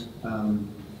platforms.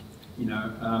 You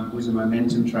know, was a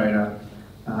momentum trader.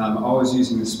 I was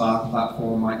using the Spark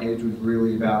platform. My edge was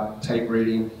really about tape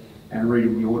reading and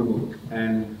reading the order book.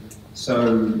 And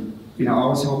so, you know, I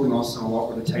was helping Austin a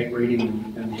lot with the tape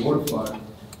reading and the order flow.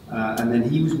 And then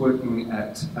he was working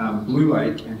at Blue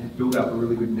Lake and had built up a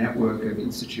really good network of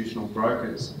institutional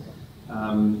brokers.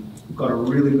 Got a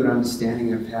really good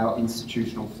understanding of how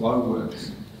institutional flow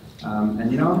works.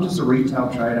 And you know, I'm just a retail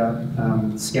trader,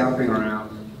 scalping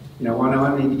around. You know, when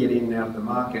I need to get in and out of the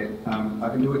market, I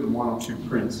can do it in 1 or 2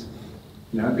 prints.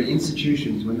 You know, but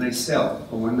institutions, when they sell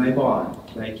or when they buy,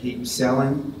 they keep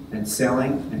selling and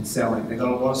selling and selling. They've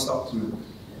got a lot of stock to move.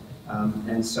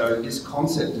 And so this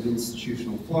concept of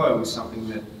institutional flow was something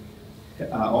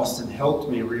that Austin helped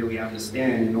me really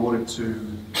understand in order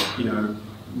to, you know,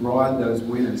 ride those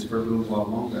winners for a little while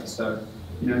longer. So,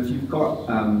 you know, if you've got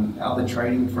other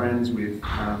trading friends with,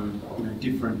 you know,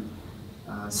 different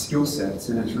skill sets,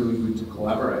 then it's really good to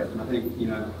collaborate. And I think, you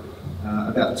know,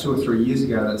 about 2 or 3 years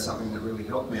ago, that's something that really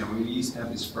helped me. I mean, we used to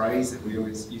have this phrase that we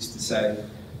always used to say,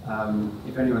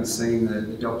 if anyone's seen the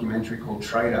documentary called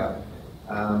Trader,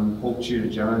 Paul Tudor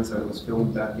Jones, that was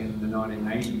filmed back in the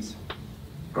 1980s.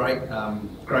 Great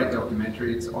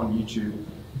documentary, it's on YouTube.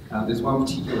 There's one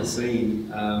particular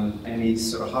scene, and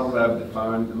he's sort of huddled over the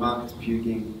phone, the market's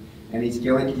puking, and he's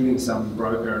giving some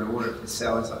broker an order to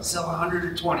sell. It's like, sell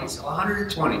 120, sell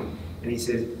 120. And he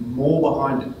says, more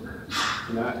behind it.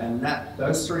 You know, and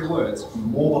those 3 words,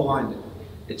 more behind it,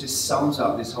 it just sums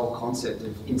up this whole concept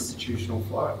of institutional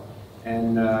flow.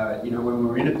 And you know, when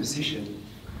we're in a position,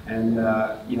 and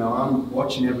you know, I'm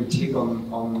watching every tick on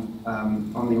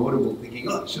the order book, thinking,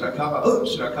 oh, should I cover? Oh,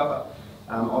 should I cover?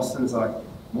 Austin's like,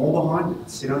 more behind it.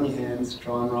 Sit on your hands,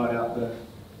 try and ride out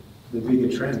the bigger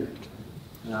trend.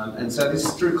 And so this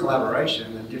is through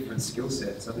collaboration and different skill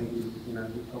sets. I think you know,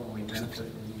 you probably benefit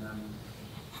in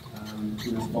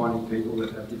you know, finding people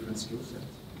that have different skill sets.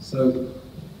 So,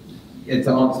 yeah,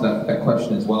 to answer that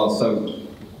question as well, so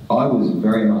I was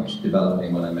very much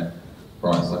developing when I met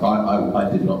Bryce. Like I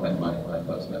did not make money when I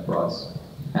first met Bryce,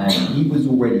 and he was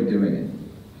already doing it.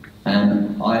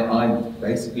 And I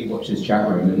basically watched his chat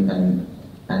room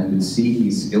and would see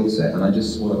his skill set, and I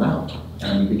just sought him out.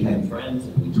 And we became friends,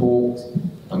 and we talked,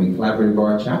 and we collaborated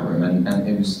via chat room. And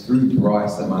it was through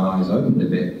Bryce that my eyes opened a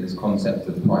bit, this concept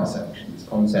of price action, this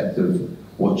concept of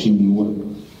watching the order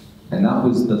book. And that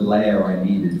was the layer I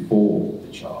needed for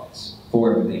the charts,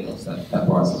 for everything else that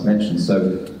Bryce has mentioned.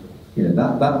 So, you know,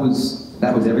 that was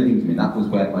everything to me. That was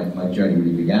where my journey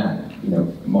really began. You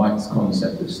know, Mike's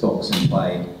concept of stocks in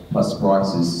play, plus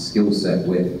Bryce's skill set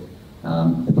with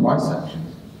the price action,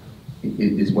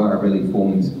 is where I really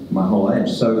formed my whole edge.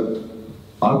 So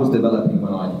I was developing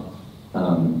when I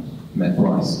met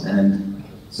Bryce, and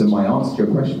so my answer to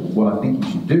your question, what I think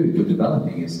you should do if you're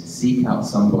developing is seek out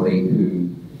somebody who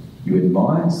you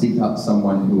admire, seek out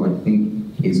someone who I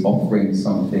think is offering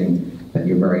something that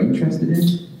you're very interested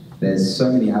in. There's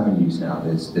so many avenues now.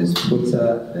 There's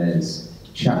Twitter, there's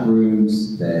chat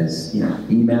rooms, there's, you know,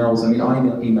 emails. I mean, I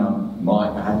emailed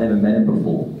Mike. I had never met him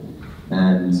before,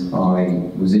 and I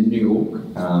was in New York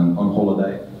on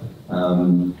holiday.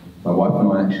 My wife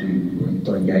and I actually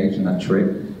got engaged in that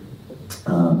trip.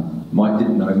 Mike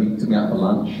didn't know me, took me out for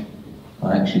lunch.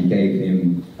 I actually gave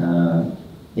him,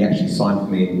 he actually signed for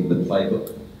me the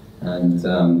playbook, and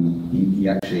he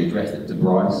actually addressed it to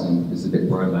Bryce, and it's a bit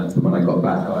romance, but when I got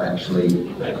back, I actually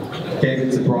gave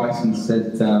it to Bryce and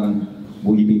said,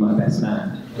 will you be my best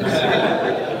man?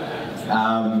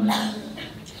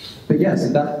 But yeah, so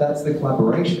that's the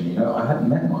collaboration, you know. I hadn't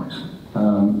met Mike,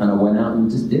 and I went out and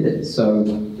just did it. So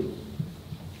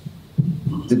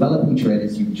developing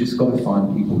traders, you've just got to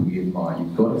find people who you admire.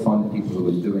 You've got to find the people who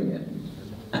are doing it,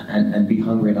 and be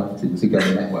hungry enough to go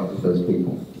network with those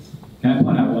people. Can I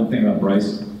point out one thing about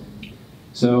Bryce?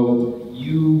 So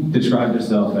you described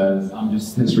yourself as, I'm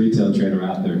just this retail trader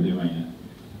out there doing it.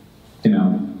 You know,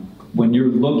 when you're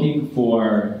looking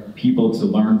for people to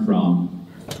learn from,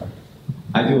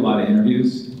 I do a lot of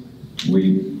interviews.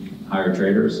 We hire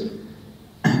traders.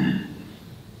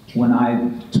 When I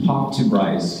talk to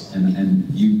Bryce, and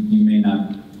you may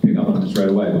not pick up on this right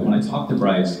away, but when I talk to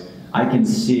Bryce, I can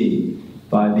see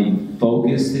by the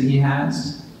focus that he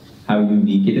has, how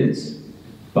unique it is,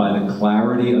 by the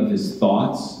clarity of his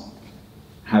thoughts,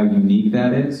 how unique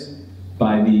that is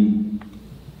by the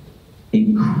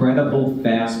incredible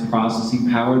fast processing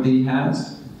power that he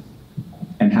has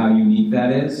and how unique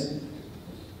that is,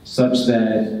 such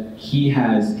that he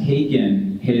has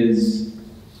taken his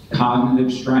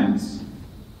cognitive strengths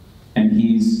and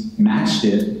he's matched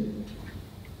it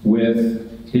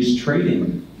with his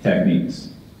trading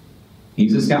techniques.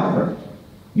 He's a scalper.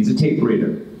 He's a tape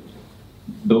reader.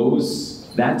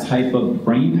 That type of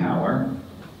brain power,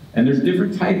 and there's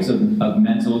different types of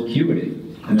mental acuity,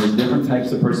 and there's different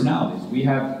types of personalities. We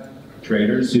have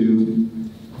traders who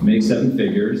make 7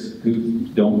 figures who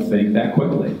don't think that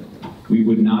quickly. We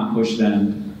would not push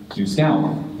them to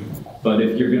scalp. But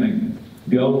if you're gonna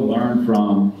go learn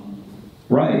from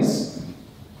Bryce,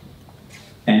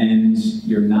 and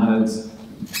you're not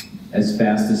as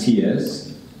fast as he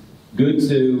is, good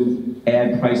to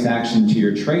add price action to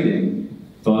your trading,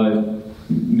 but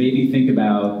maybe think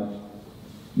about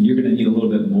you're going to need a little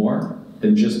bit more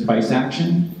than just price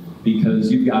action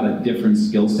because you've got a different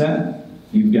skill set,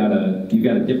 you've got a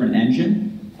different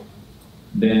engine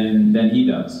than he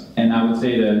does. And I would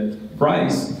say to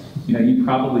Bryce, you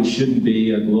probably shouldn't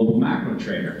be a global macro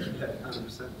trader.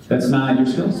 That's not your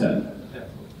skill set.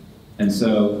 And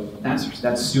so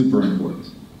that's super important.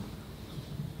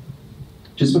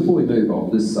 Just before we move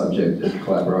off this subject of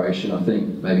collaboration, I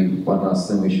think maybe one last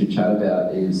thing we should chat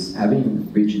about is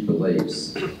having rigid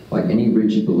beliefs. Like any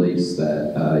rigid beliefs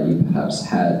that you perhaps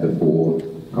had before,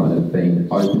 kind of being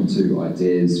open to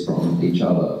ideas from each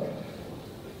other.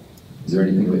 Is there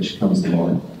anything which comes to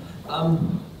mind?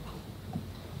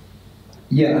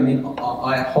 Yeah, I mean,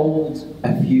 I hold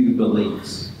a few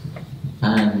beliefs,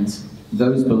 and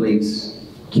those beliefs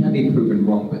can be proven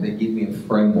wrong, but they give me a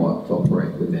framework to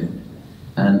operate within.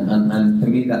 And for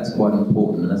me, that's quite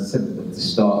important. And as I said at the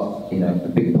start,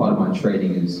 a big part of my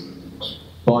trading is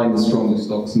buying the strongest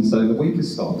stocks and selling the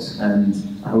weakest stocks. And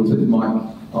I was with Mike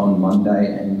on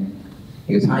Monday, and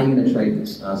he goes, "How are you going to trade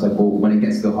this?" And I was like, "Well, when it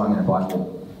gets to the high, I'm going to buy more."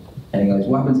 And he goes,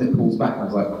 "What happens if it pulls back?" And I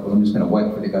was like, "Well, I'm just going to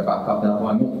wait for it to go back up, then I'll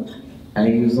buy more." And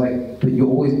he was like, "But you're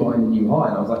always buying the new high."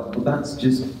 And I was like, "Well, that's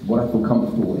just what I feel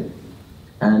comfortable with."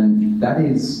 And that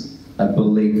is a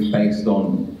belief based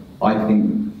on, I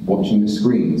think, watching the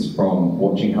screens, from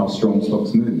watching how strong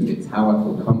stocks move. It's how I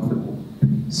feel comfortable.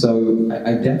 So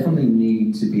I definitely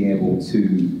need to be able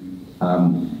to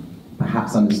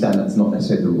perhaps understand that's not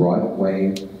necessarily the right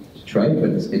way to trade,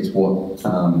 but it's what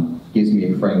gives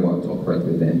me a framework to operate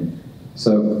within.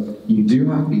 So you do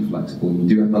have to be flexible, you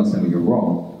do have to understand when you're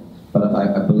wrong, but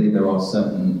I believe there are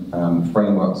certain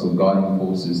frameworks or guiding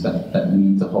forces that you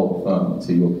need to hold firm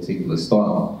to your particular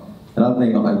style. Another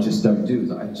thing I just don't do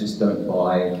is I just don't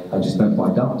buy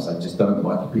dumps. I just don't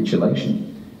buy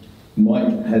capitulation.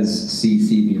 Mike has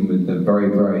CC'd me with a very,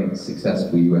 very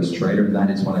successful US trader, and that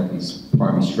is one of his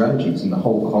primary strategies. And the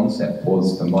whole concept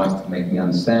was for Mike to make me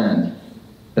understand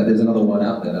that there's another one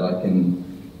out there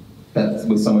that's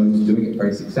with someone who's doing it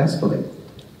very successfully.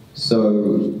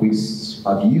 So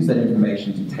I've used that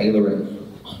information to tailor it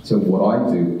to what I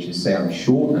do, which is say I'm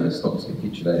short and a stock's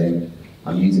capitulating.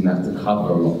 I'm using that to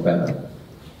cover a lot better.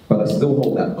 But I still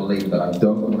hold that belief that I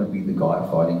don't want to be the guy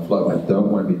fighting flow. I don't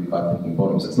want to be the guy picking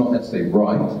bottoms. It's not necessarily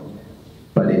right,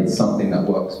 but it's something that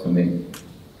works for me.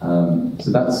 So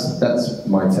that's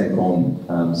my take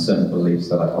on certain beliefs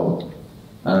that I hold.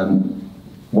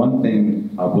 One thing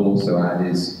I will also add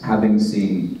is, having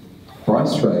seen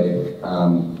Bryce trade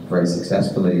very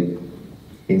successfully,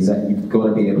 is that you've got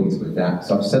to be able to adapt.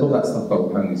 So I've said all that stuff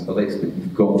about having these beliefs, but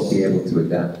you've got to be able to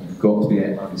adapt. You've got to be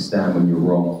able to understand when you're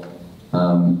wrong.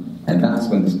 And that's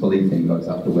when this belief thing goes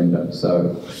out the window.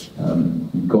 So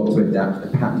you've got to adapt to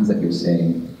the patterns that you're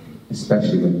seeing,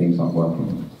 especially when things aren't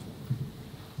working.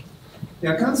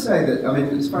 Yeah, I can't say that,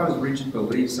 as far as rigid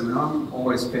beliefs, I'm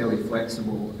always fairly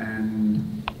flexible,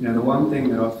 and the one thing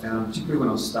that I've found, particularly when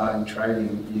I was starting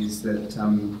trading, is that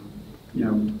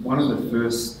one of the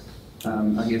first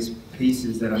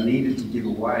pieces that I needed to give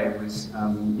away was,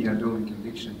 building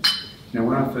convictions.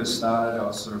 When I first started, I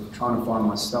was sort of trying to find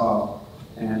my style,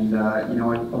 and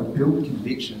I'd build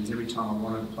convictions every time I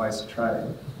wanted to place a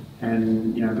trade.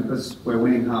 And because we're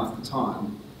winning half the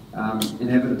time,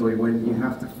 inevitably when you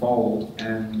have to fold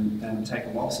and take a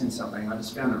loss in something, I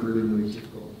just found it really, really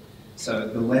difficult. So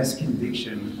the less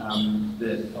conviction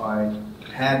that I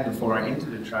had before I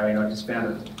entered a trade, I just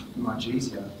found it much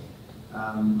easier.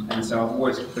 And so I've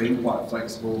always been quite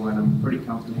flexible, and I'm pretty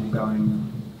comfortable going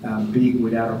big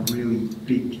without a really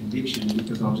big conviction,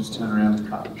 because I'll just turn around and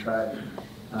cut the trade.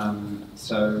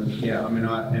 So yeah, I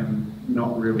am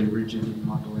not really rigid in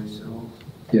my beliefs at all.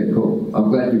 Yeah, cool. I'm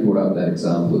glad you brought up that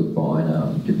example of buying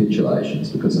capitulation capitulations?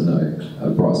 Because I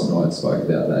know Bryce and I had spoke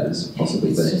about that as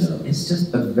possibly being It's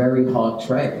just a very hard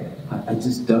trade. I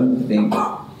just don't think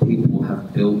people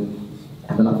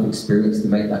have enough experience to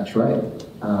make that trade.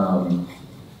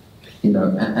 You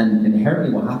know, and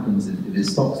inherently what happens is if the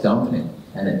stock's dumping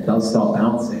and it does start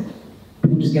bouncing,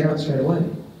 people just get out straight away.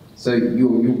 So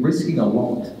you're risking a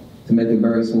lot to make them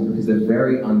very small because they're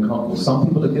very uncomfortable. Some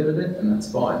people are good at it, and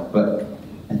that's fine. But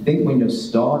I think when you're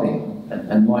starting,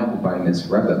 and Mike will bring this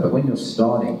forever, but when you're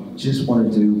starting, you just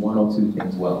want to do one or two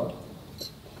things well.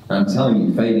 And I'm telling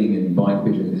you, fading and buying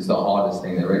pigeons is the hardest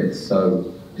thing there is.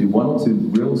 So do one or two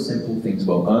real simple things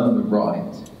well, earn the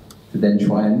right to then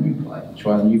try a new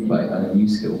play, and a new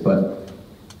skill. But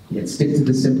yeah, stick to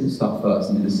the simple stuff first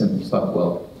and do the simple stuff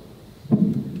well.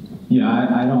 Yeah,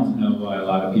 I don't know why a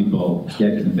lot of people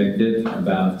get convicted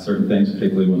about certain things,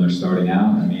 particularly when they're starting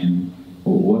out. I mean,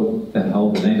 well, what the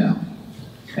hell do they know?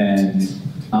 And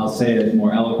I'll say it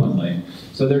more eloquently.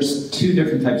 So there's two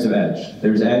different types of edge.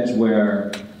 There's edge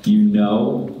where you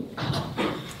know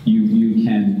you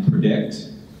can predict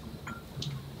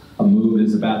a move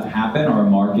is about to happen or a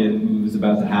market move is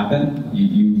about to happen.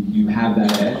 You have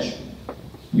that edge.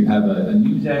 You have a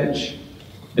news edge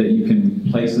that you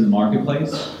can place in the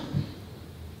marketplace.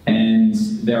 And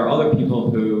there are other people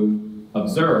who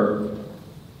observe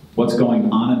what's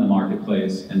going on in the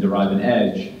marketplace and derive an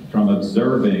edge from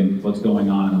observing what's going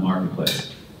on in the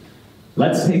marketplace.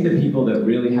 Let's take the people that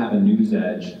really have a news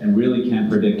edge and really can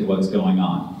predict what's going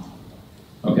on,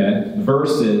 okay?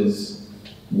 Versus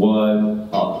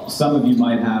what some of you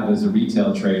might have as a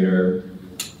retail trader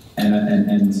and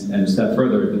a step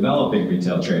further, a developing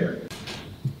retail trader.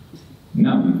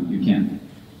 No, you can't.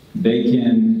 They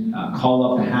can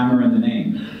call up a hammer in the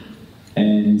name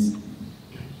and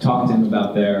talk to him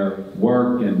about their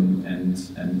work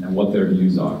and what their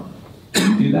views are.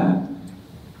 Can you do that?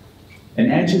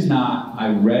 An edge is not, I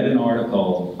read an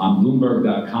article on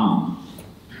Bloomberg.com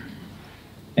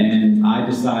and I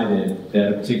decided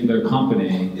that a particular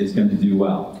company is going to do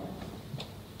well.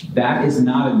 That is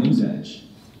not a news edge.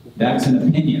 That's an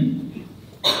opinion.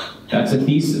 That's a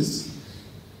thesis.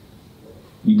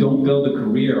 You don't build a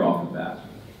career off of that.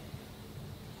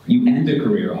 You end a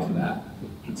career off of that.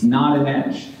 It's not an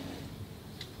edge.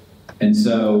 And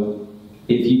so,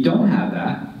 if you don't have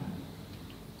that,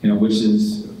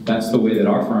 that's the way that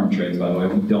our firm trades, by the way.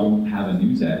 We don't have a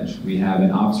news edge. We have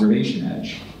an observation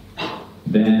edge.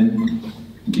 Then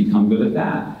become good at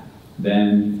that.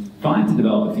 Then fine to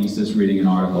develop a thesis reading an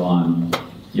article on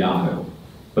Yahoo.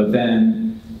 But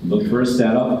then look for a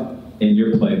setup in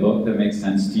your playbook that makes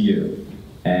sense to you.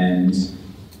 And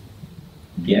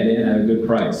get in at a good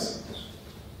price.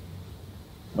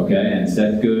 Okay, and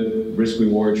set good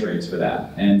risk-reward trades for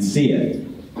that. And see it.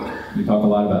 We talk a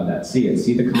lot about that. See it.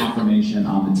 See the confirmation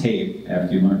on the tape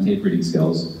after you learn tape reading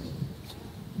skills.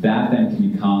 That then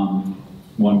can become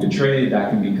one good trade. That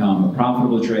can become a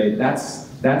profitable trade. That's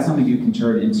something you can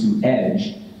turn into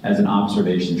edge as an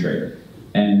observation trader.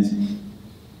 And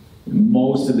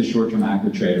most of the short-term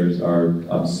active traders are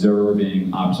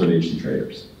observing observation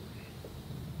traders.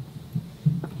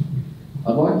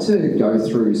 I'd like to go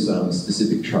through some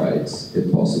specific trades,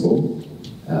 if possible.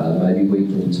 Maybe we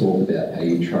can talk about how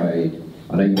you trade.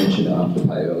 I know you mentioned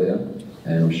Afterpay earlier,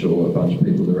 and I'm sure a bunch of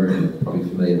people in the room are probably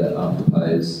familiar that Afterpay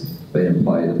has been in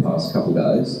play the past couple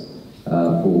of days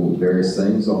for various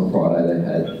things. On Friday they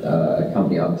had a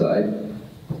company update,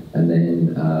 and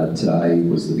then today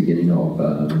was the beginning of,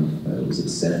 was it a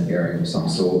Senate hearing of some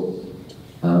sort?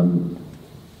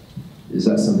 Is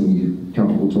that something you're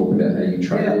comfortable talking about how you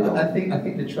trade? Yeah, I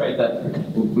think the trade that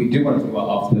we do want to talk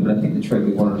about after, but I think the trade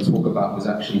we wanted to talk about was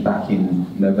actually back in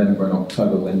November and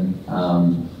October when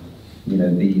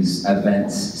these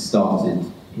events started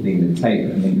hitting the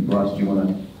tape. I think, Bryce, do you want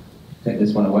to take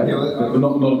this one away? Yeah, we're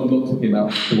not talking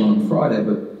about the one on Friday,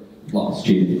 but last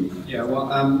year. Yeah,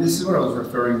 well, this is what I was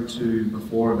referring to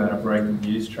before about a breaking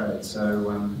news trade.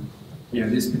 So,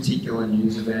 this particular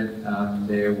news event,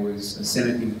 there was a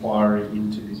Senate inquiry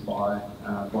into this buy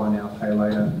now, pay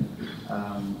later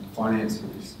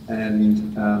finances,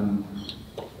 and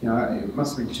it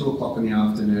must have been 2 o'clock in the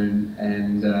afternoon,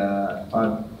 and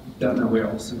I don't know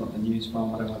where Austin got the news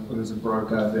from. I don't want to put it as a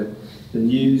broker, but the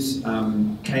news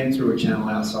came through a channel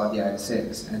outside the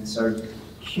ASX, and so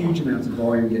huge amounts of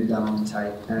volume get done on the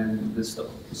tape, and the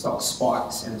stock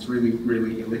spikes, and it's really,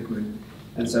 really illiquid.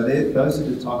 And so those are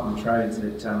the type of trades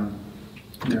that,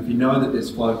 if you know that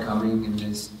there's flow coming and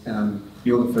there's,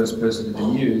 you're the first person to the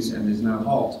news and there's no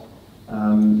halt,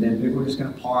 then people are just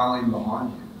going to pile in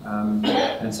behind you.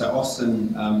 And so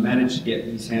Austin managed to get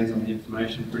his hands on the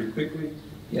information pretty quickly.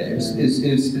 Yeah, it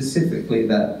was specifically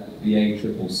that the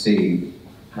ACCC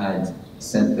had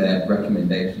sent their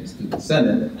recommendations to the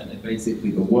Senate, and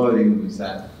basically the wording was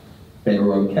that they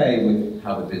were okay with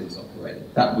how the business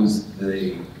operated. That was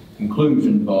the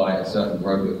conclusion by a certain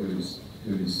broker who's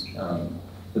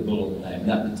the bullet name.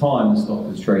 And at the time, the stock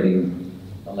was trading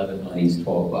 11 pennies,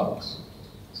 $12.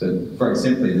 So very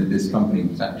simply, that this company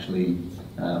was actually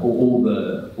all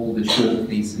the short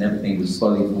piece and everything was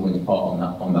slowly falling apart on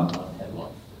that one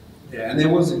headline. Yeah, and there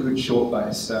was a good short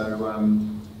base. So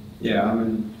yeah, I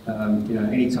mean, you know,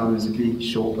 anytime there's a big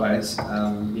short base,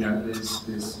 you know,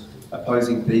 there's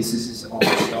opposing theses on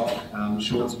the stock.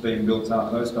 Shorts are being built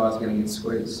up. Those guys are going to get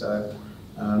squeezed. So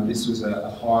this was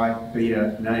a high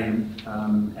beta name,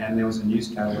 and there was a news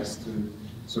catalyst to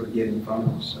sort of get in front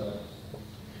of us.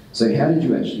 So how did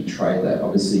you actually trade that?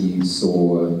 Obviously you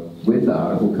saw, where'd the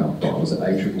article come from? Was it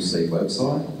ACCC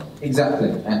website? Exactly,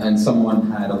 and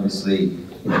someone had obviously,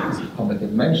 you know, this is public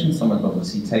information, someone had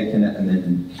obviously taken it and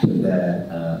then put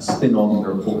their spin on the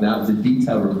report. Now it was a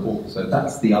detailed report, so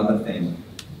that's the other thing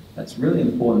that's really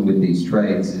important with these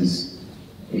trades is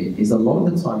a lot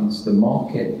of the times the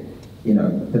market, you know,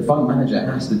 the fund manager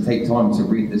has to take time to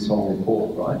read this whole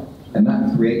report, right? And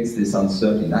that creates this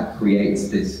uncertainty, that creates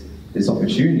this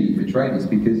opportunity for traders,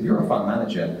 because if you're a fund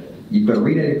manager, you've got to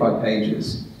read 85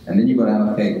 pages, and then you've got to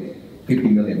allocate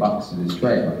 $50 million to this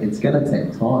trade. It's going to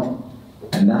take time,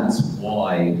 and that's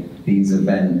why these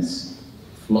events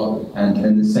flow.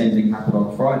 And the same thing happened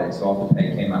on Friday. So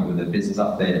Afterpay came out with a business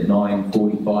update at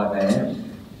 9:45 a.m.,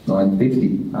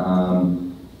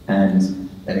 9:50, and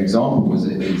an example was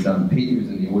Pete was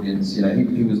in the audience. You know,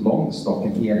 he was long the stock,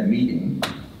 and he had a meeting.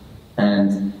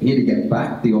 And he had to get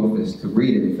back to the office to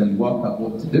read it and work out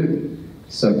what to do.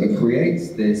 So it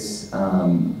creates this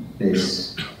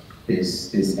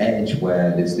this edge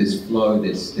where there's this flow,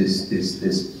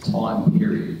 this time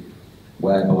period,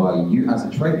 whereby you as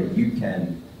a trader, you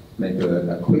can make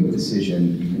a quick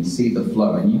decision, you can see the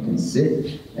flow, and you can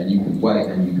sit and you can wait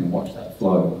and you can watch that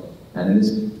flow. And in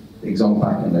this example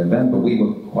back in November, we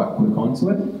were quite quick onto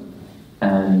it.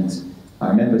 And I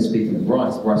remember speaking to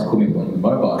Bryce. Bryce called me on the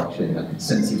mobile, actually, and I could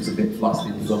sense he was a bit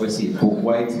flustered because obviously he talked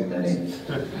way too many.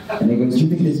 And he goes, "Do you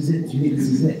think this is it? Do you think this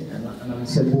is it?" And I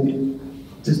said, "Well,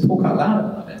 just talk out loud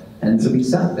about it." And so we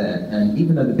sat there, and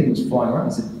even though the thing was flying around, I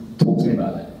said, "Talk to me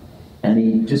about it." And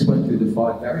he just went through the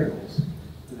 5 variables.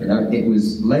 You know, it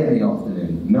was late in the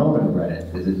afternoon. No one had read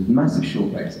it. There's a massive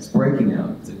short base. It's breaking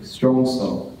out. It's a strong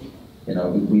stock. You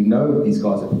know, we know these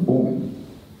guys are performing.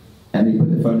 And he put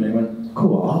the phone in and went,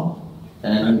 "Cool."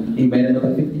 And he made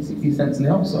another 50, 60 cents in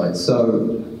the upside.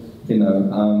 So, you know,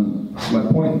 my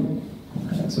point,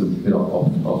 sort of a bit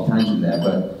off tangent there,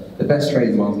 but the best trade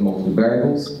is ones with multiple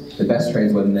variables. The best trade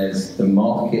is when the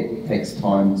market takes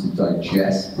time to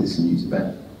digest this news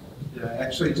event. Yeah,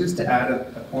 actually, just to add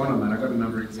a point on that, I've got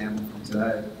another example from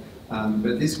today.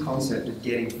 But this concept of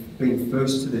being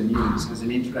first to the news as an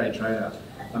intraday trader,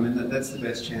 I mean, that's the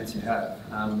best chance you have.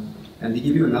 And to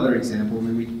give you another example, I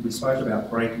mean, we spoke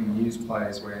about breaking news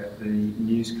plays where the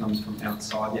news comes from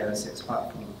outside the ASX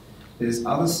platform. There's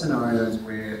other scenarios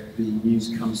where the news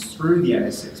comes through the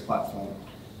ASX platform,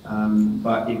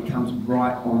 but it comes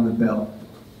right on the bell.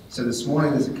 So this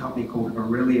morning there's a company called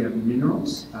Aurelia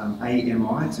Minerals,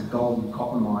 AMI, it's a gold and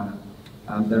copper miner.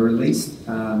 They released,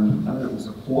 I don't know, it was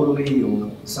a quarterly or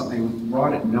something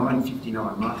right at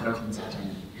 9:59, market opens at 10.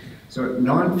 So at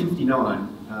 9:59,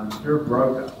 if you're a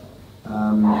broker,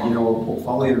 you know, a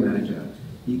portfolio manager,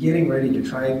 you're getting ready to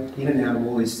trade in and out of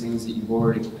all these things that you've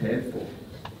already prepared for.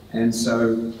 And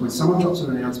so when someone drops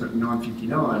an announcement at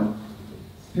 9:59,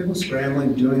 people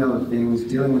scrambling, doing other things,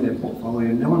 dealing with their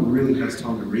portfolio, no one really has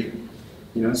time to read it.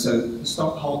 You know, so the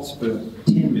stock halts for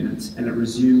 10 minutes and it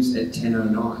resumes at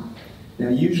 10:09. Now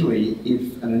usually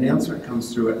if an announcement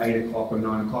comes through at 8 o'clock or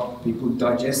 9 o'clock, people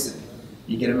digest it.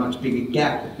 You get a much bigger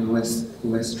gap and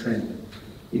less trend.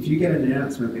 If you get an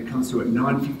announcement that comes through at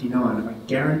 9:59, I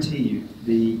guarantee you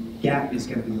the gap is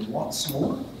going to be a lot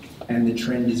smaller and the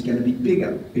trend is going to be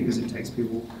bigger because it takes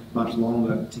people much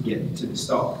longer to get to the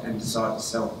stock and decide to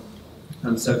sell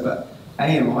it. So for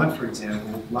AMI, for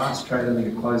example, last trade, I think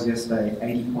it closed yesterday,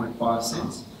 80.5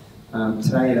 cents.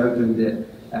 Today it opened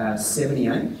at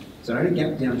 78, so it only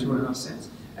gapped down 2.5 cents.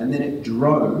 And then it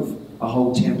drove a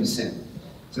whole 10%.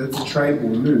 So that's a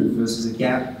tradable move versus a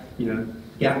gap, you know,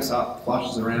 gaps up,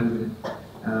 flushes around with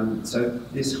it. So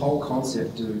this whole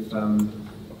concept of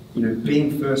you know,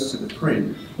 being first to the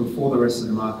print before the rest of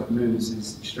the market moves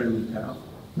is extremely powerful.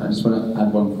 I just want to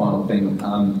add one final thing,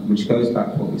 which goes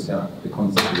back to what we said, the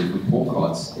concept of report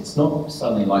cards. It's not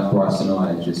suddenly like Bryce and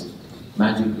I are just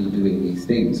magically doing these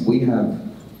things. We have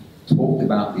talked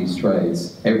about these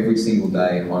trades every single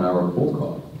day on our report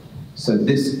card. So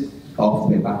this, after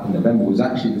we're back in November, was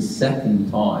actually the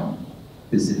second time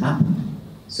this had happened.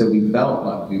 So we felt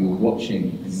like we were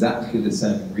watching exactly the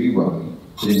same rerun,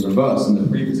 but in reverse. On the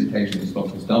previous occasion, the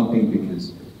stock was dumping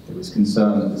because there was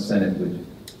concern that the Senate would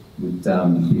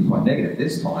be quite negative.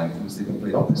 This time, it was the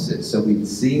complete opposite. So we'd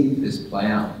seen this play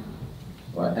out,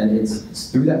 right? And it's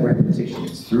through that repetition,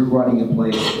 it's through writing a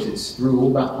playbook, it's through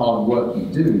all that hard work you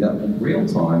do that in real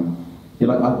time, you're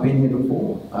like, I've been here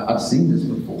before, I've seen this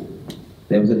before.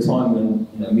 There was a time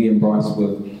when me and Bryce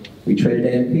we traded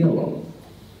AMP a lot.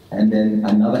 And then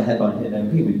another headline hit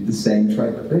AMP, we did the same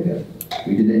trade but bigger.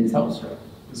 We did it in Telstra.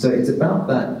 So it's about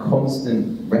that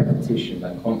constant repetition,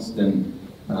 that constant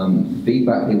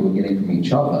feedback people were getting from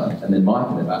each other, and then Mike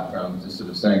in the background just sort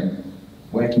of saying,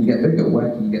 where can you get bigger? Where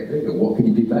can you get bigger? What can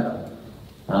you do better?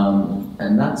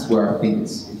 And that's where I think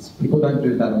it's people don't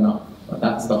do that enough.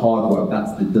 That's the hard work,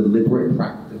 that's the deliberate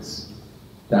practice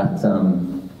that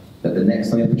that the next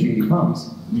time the opportunity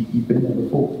comes, you've been there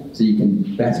before, so you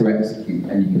can better execute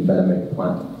and you can better make a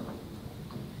plan.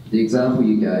 The example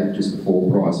you gave just before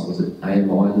Bryce, was it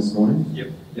AMI this morning?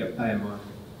 Yep, AMI.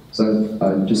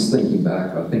 So just thinking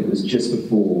back, I think it was just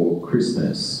before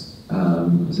Christmas,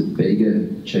 was it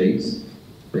Bega Cheese?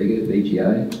 Bega,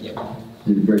 BGA? Yep.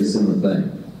 Did a very similar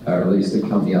thing, released a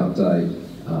company update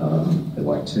at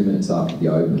like 2 minutes after the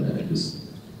open, and it just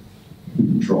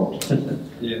dropped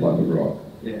Yeah. like a rock.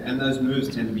 Yeah, and those moves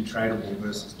tend to be tradable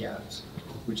versus gaps,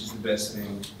 which is the best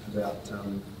thing about a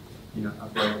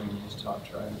breaking news type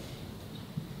trade.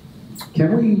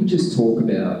 Can we just talk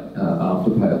about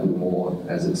Afterpay a little more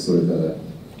as it's sort of a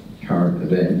current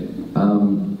event?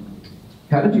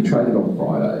 How did you trade it on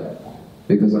Friday?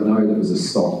 Because I know there was a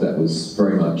stock that was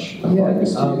very much a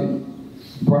focus to you.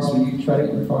 Bryce, were you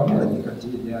trading on Friday? I think I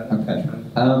did, yeah. Okay.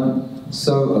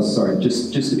 Sorry,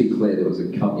 just to be clear, there was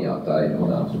a company update on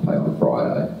Afterpay on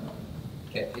Friday.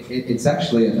 It's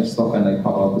actually a stock I know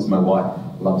quite well because my wife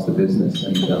loves the business,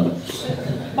 and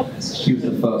she was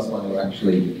the first one who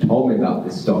actually told me about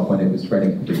this stock when it was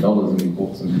trading at $100, and we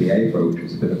bought some PA for, which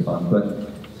was a bit of fun.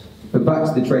 But back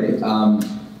to the trading,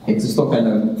 it's a stock I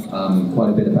know quite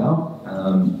a bit about.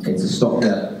 It's a stock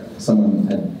that someone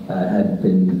had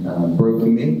been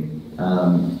broking me,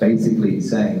 basically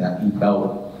saying that he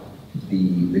felt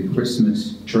the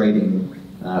Christmas trading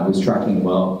was tracking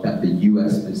well, that the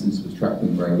US business was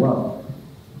tracking very well.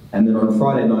 And then on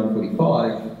Friday,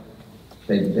 9:45,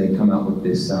 they come out with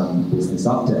this business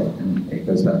update, and it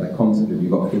goes back to that concept of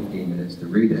you've got 15 minutes to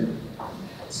read it.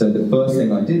 So the first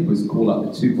thing I did was call up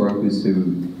the two brokers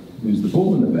who's the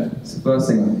bull in the bear. It's the first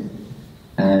thing I did.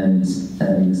 And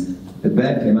the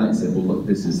bear came out and said, well, look,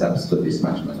 this is absolutely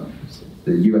smashed my numbers.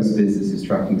 The US business is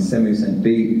tracking 70%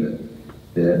 beat,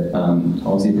 the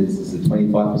Aussie business is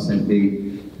 25%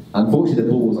 beat. Unfortunately, the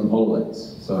bull was on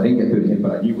holidays, so I didn't get through to him,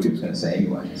 but I knew what he was going to say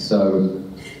anyway. So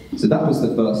that was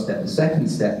the first step. The second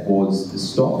step was the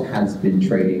stock has been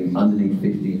trading underneath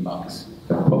 $15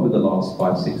 for probably the last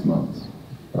 5-6 months,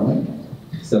 right?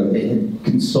 So it had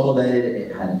consolidated,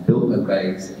 it had built a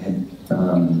base, it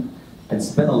had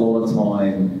spent a lot of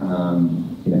time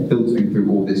filtering through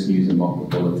all this news and market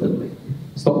volatility.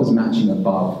 Stock was matching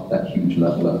above that huge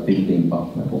level, that $15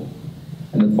 level.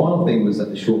 And the final thing was that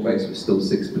the short base was still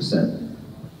 6%.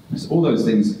 So all those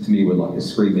things to me were like a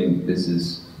screaming, this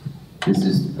is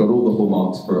got all the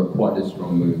hallmarks for quite a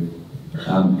strong move.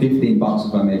 $15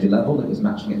 was my major level, it was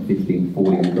matching at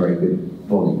 $15.40 and very good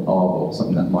volume, or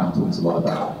something that Mike talks a lot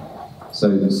about.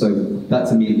 So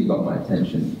that's immediately got my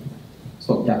attention.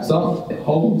 Stock caps up, it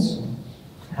holds,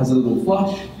 has a little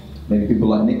flush. Maybe people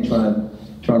like Nick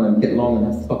trying to get long and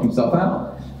has to stock himself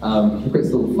out. It gets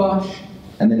a little flush,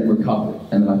 and then it recovered.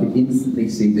 And then I could instantly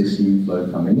see this new flow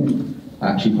coming in. I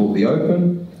actually bought the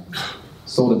open,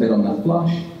 sold a bit on that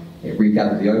flush, it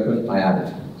regathered the open, I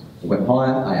added. It went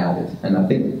higher, I added. And I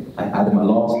think I added my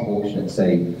last portion at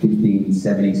say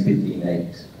 1570s,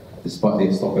 1580s, despite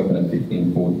the stock open at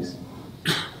 1540s.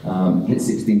 Hit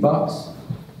 $16,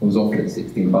 it was offered at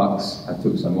 $16, I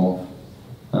took some off.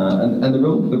 And the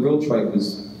real trade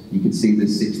was, you could see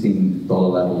this $16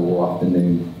 level all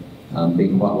afternoon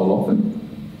being quite well often.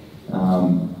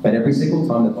 But every single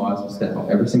time the buyers would step up,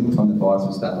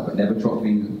 it never dropped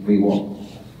V1.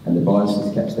 And the buyers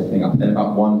just kept stepping up. And then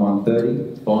about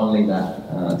 1:30, finally that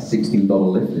 $16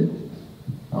 lifted.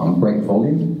 Break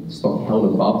volume, stock held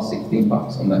above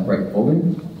 $16 on that break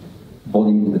volume.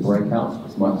 Volume into the breakout,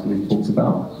 as Mike really talks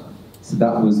about. So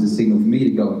that was the signal for me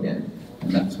to go again.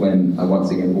 And that's when I once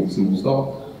again bought some more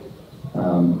stock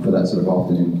for that sort of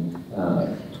afternoon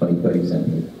 20-30 cent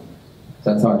move.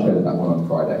 So that's how I traded that one on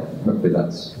Friday. Hopefully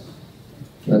that's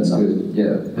That's good,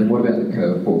 yeah. And what about the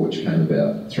curveball, which came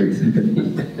about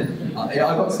 3:30? Yeah,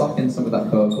 I got stuck in some of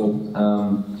that purple,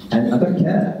 and I don't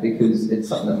care because it's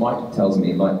something that Mike tells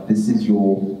me, like, this is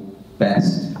your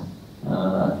best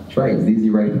trades. These are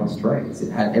your A+ trades.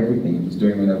 It had everything. It was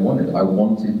doing what I wanted. I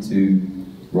wanted to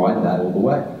ride that all the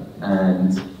way,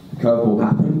 and the curveball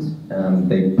happened.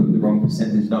 They put the wrong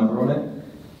percentage number on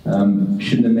it.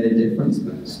 Shouldn't have made a difference,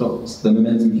 but stopped the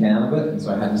momentum came out of it, and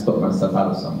so I had to stop myself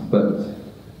out of some. But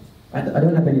I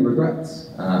don't have any regrets.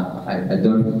 I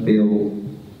don't feel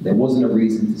there wasn't a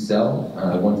reason to sell.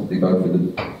 I wanted to go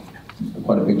for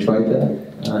quite a big trade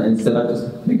there. Instead, I just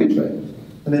had a good trade.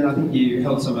 And then I think you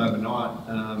held some overnight,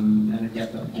 and it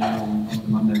gapped up again on the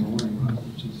Monday morning, right?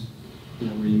 Which is,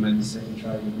 where you made the second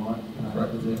trade with Mike.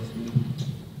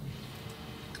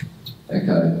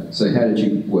 Okay, so how did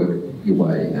you work your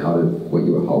way out of what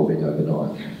you were holding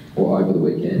overnight, or over the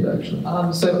weekend actually?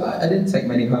 So I didn't take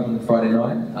many home on the Friday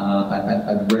night.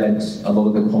 I read a lot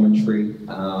of the commentary,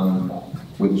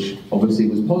 which obviously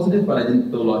was positive, but I didn't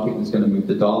feel like it was going to move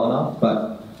the dial enough.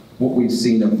 But what we've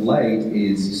seen of late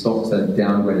is stocks that have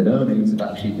downgraded earnings have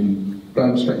actually been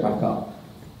going straight back up.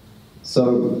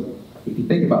 So if you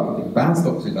think about it, if bad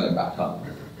stocks are going back up,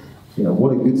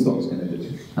 what are good stocks going to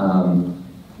do?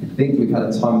 I think we've had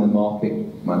a time in the market,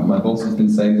 my boss has been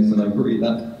saying this and I agree,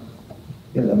 that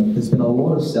there's been a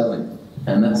lot of selling,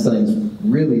 and that selling's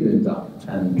really been done.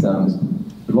 And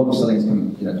a lot of selling's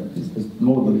come, a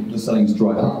lot of the selling's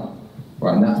dried up,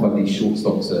 right? And that's why these short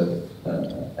stocks are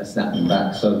snapping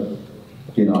back. So,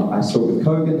 I saw it with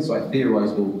Kogan, so I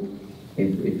theorised, well,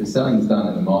 if the selling's done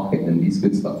in the market, then these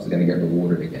good stocks are going to get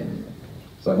rewarded again.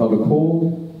 So I held a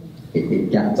call,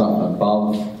 it gapped up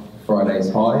above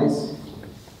Friday's highs.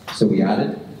 So we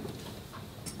added,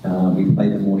 we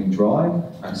played the morning drive,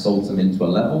 I sold some into a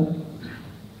level,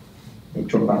 it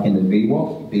dropped back into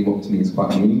VWAP. VWAP to me is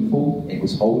quite meaningful. It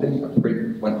was holding, a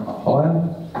print went up higher,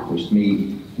 which to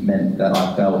me meant that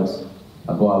I felt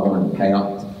a buyer wanted to pay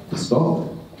up the stock,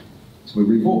 so we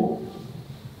rebought.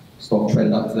 Stock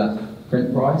traded up to that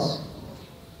print price,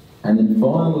 and then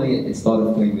finally it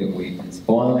started feeling a bit weak.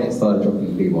 Finally it started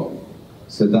dropping VWAP.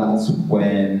 So that's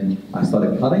when I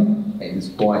started cutting. It was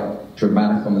quite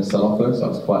dramatic on the sell-off though, so I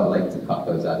was quite late to cut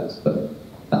those adders. But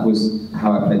that was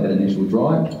how I played that initial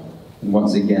drive. And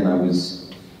once again, I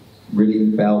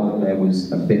really felt that there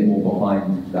was a bit more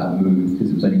behind that move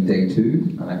because it was only day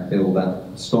 2, and I feel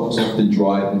that stocks often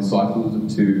drive in cycles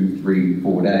of 2, 3,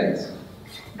 4 days.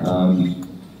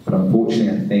 But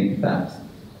unfortunately, I think that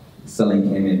selling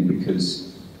came in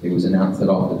because it was announced that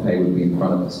Afterpay would be in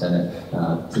front of the Senate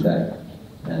today.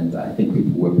 And I think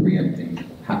people were preempting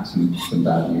perhaps some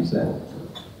bad news there.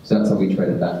 So that's how we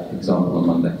traded that example on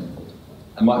Monday.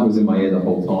 And Mike was in my ear the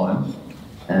whole time,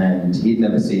 and he'd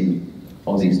never seen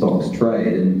Aussie stocks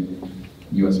trade, and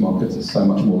US markets are so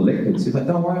much more liquid. So he's like,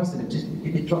 don't worry, I said,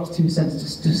 if it drops 2 cents,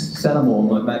 just sell them all. I'm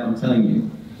like, mate, I'm telling you,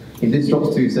 if this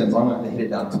drops 2 cents, I'm going to hit it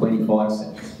down 25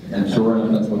 cents. And sure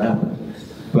enough, that's what happened.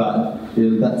 But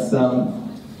that's,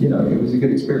 it was a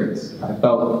good experience. I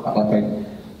felt like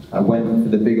I went for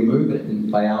the bigger move, but it didn't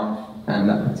play out. And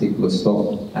that particular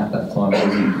stock at that time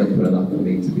wasn't liquid enough for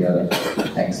me to be able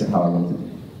to exit how I wanted.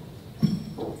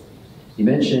 You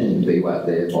mentioned VWAP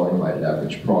there, volume weighted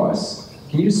average price.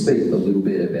 Can you just speak a little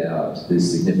bit about the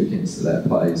significance that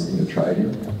plays in your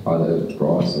trading, either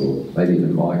price or maybe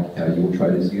even Mike, how your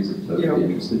traders use it, so be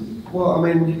interested? Well,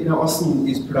 I mean, Austin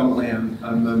is predominantly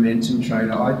a momentum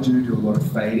trader. I do a lot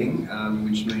of fading,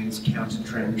 which means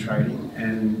counter-trend trading,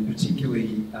 and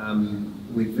particularly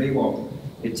with VWAP,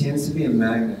 it tends to be a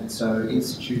magnet. So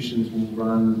institutions will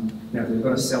run, if they've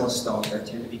got to sell a stock, they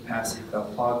tend to be passive. They'll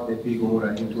plug their big order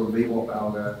into a VWAP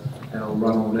algo and it'll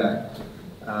run all day.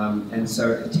 And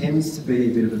so it tends to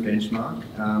be a bit of a benchmark,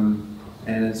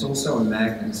 and it's also a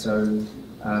magnet. So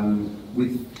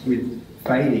with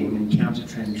fading and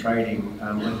counter-trend trading,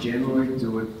 I generally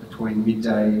do it between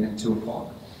midday and 2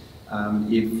 o'clock.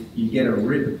 If you get a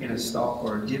rip in a stock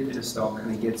or a dip in a stock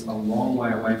and it gets a long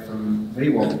way away from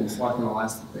VWAP, it's like an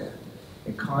elastic there.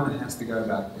 It kind of has to go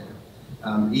back there.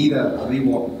 Either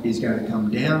VWAP is going to come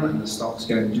down and the stock's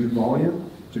going to do volume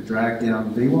to drag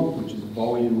down VWAP, which is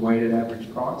volume weighted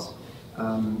average price,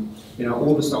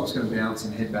 or the stock's going to bounce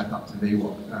and head back up to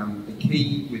VWAP. The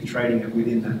key with trading it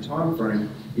within that time frame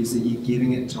is that you're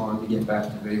giving it time to get back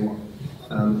to VWAP.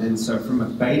 And so from a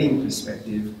fading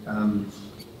perspective,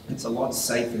 it's a lot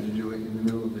safer to do it in the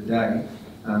middle of the day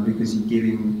because you're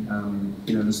giving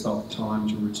the stock time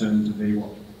to return to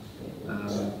VWAP.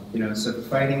 So for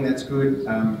fading, that's good.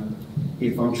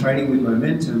 If I'm trading with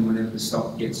momentum, whenever the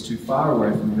stock gets too far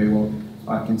away from VWAP,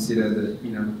 I consider that,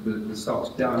 you know, the stock's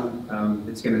done.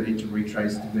 It's going to need to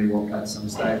retrace to VWAP at some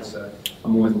stage. So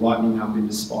I'm always lightening up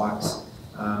into spikes,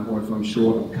 or if I'm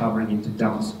short, I'm covering into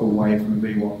dumps away from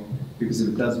VWAP. Because if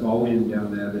it does volume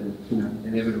down there, then, you know,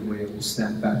 inevitably it will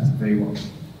snap back to VWAP.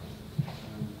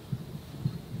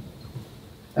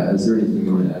 Is there anything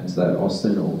you want to add to that,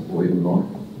 Austin, or even Mike?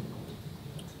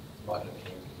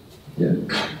 Yeah,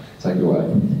 take it away.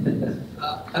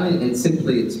 I mean, it's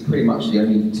pretty much the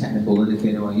only technical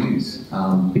indicator I use,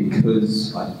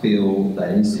 because I feel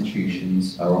that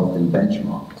institutions are often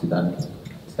benchmarked to that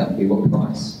VWAP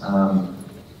price.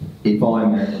 If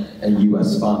I'm a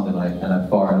US fund and I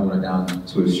fire an order down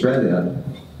to Australia,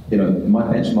 you know, my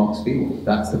benchmark's VWAP.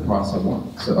 That's the price I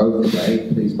want. So over the day,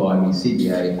 please buy me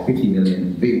CBA 50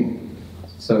 million VWAP.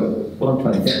 So what I'm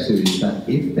trying to get to is that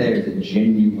if there is a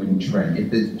genuine trend,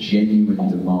 if there's genuine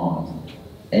demand,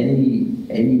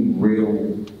 any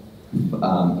real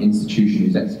institution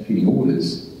who's executing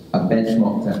orders are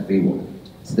benchmarked at VWAP.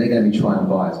 So they're going to be trying to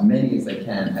buy as many as they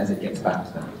can as it gets back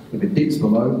to them. If it dips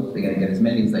below, they're going to get as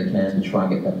many as they can to try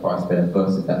and get that price better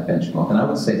versus that benchmark. And I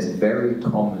would say it's a very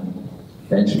common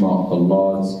benchmark for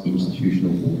large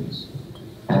institutional orders.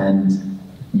 And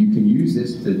you can use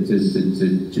this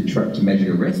to measure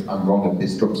your risk. I'm wrong if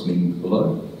this drops me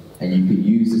below. And you can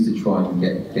use this to try and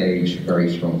gauge very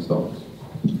strong stocks.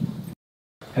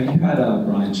 Have you had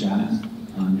Brian Shannon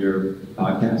on your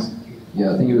podcast?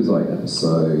 Yeah, I think it was like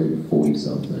episode 40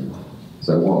 something.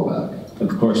 So a while back.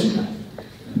 Of course you have.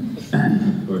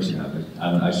 Of course you have.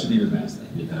 I shouldn't even ask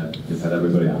that. You've had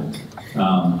everybody on.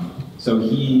 So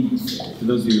he, for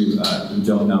those of you who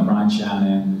don't know, Brian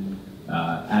Shannon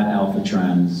at Alpha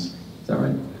Trends. Is that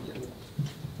right?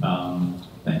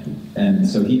 Thank you. And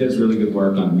so he does really good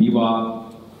work on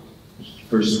VWAP.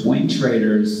 For swing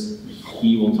traders,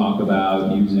 he will talk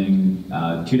about using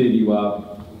 2-day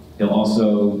VWAP. He'll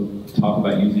also talk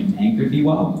about using anchored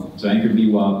VWAP. So anchored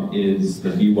VWAP is the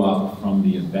VWAP from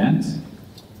the event,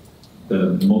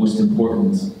 the most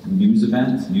important news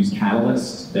event, news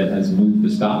catalyst that has moved the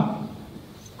stock.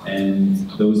 And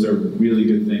those are really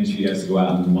good things for you guys to go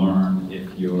out and learn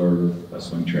if you're a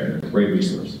swing trader. Great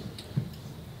resource.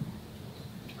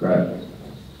 Great.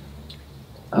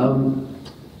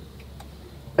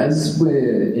 As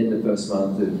we're in the first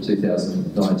month of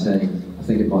 2019, I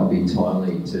think it might be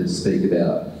timely to speak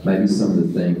about maybe some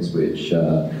of the things which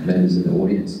members in the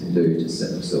audience can do to set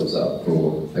themselves up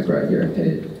for a great year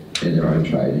ahead in their own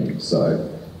trading. So,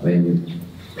 I mean,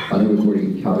 I know we've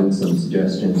already covered some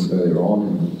suggestions earlier on,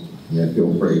 and you know,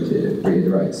 feel free to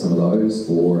reiterate some of those,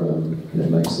 or you know,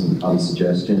 make some other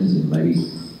suggestions. And maybe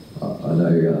I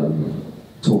know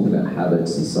talking about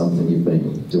habits is something you've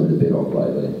been doing a bit of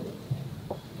lately.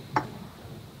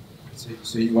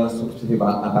 So you want us to talk to you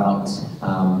about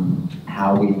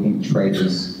how we think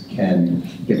traders can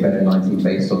get better in 19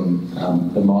 based on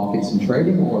the markets and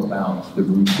trading, or about the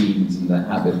routines and the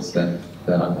habits that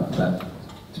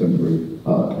to improve?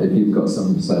 If you've got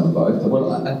something to say on both.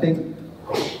 Well, I think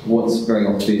what's very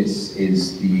obvious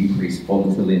is the increased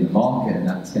volatility in the market, and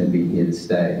that's going to be here to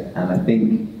stay. And I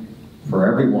think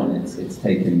for everyone, it's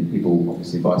taken people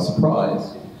obviously by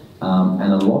surprise.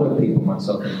 And a lot of people,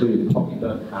 myself included, probably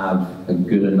don't have a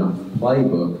good enough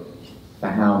playbook for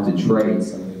how to trade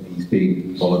some of these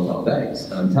big volatile days.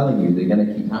 And I'm telling you, they're going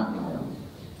to keep happening now.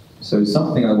 So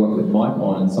something I work with Mike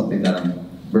on, and something that I'm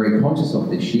very conscious of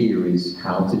this year, is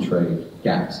how to trade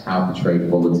gaps, how to trade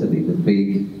volatility, the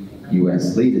big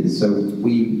US leaders. So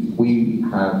we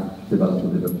have developed a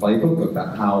bit of a playbook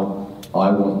about how I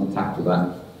want to tackle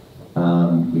that.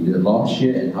 We did it last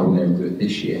year, and how we're going to do it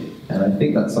this year. And I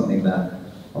think that's something that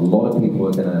a lot of people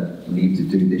are going to need to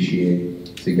do this year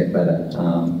to get better.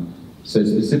 So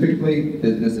specifically,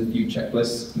 there's a few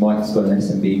checklists. Mike's got an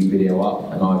SMB video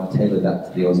up, and I've tailored that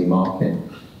to the Aussie market.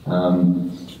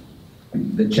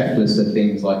 The checklist are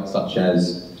things like such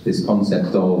as this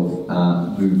concept of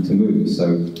move to move.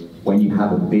 So when you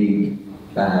have a big,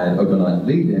 bad overnight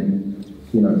lead-in,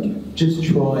 you know, just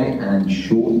try and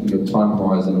shorten your time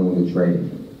horizon on your trading.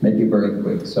 Make it very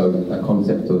quick. So a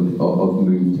concept of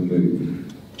move to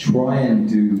move. Try and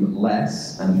do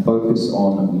less and focus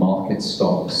on market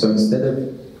stocks. So instead of,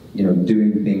 you know,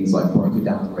 doing things like broker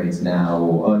downgrades now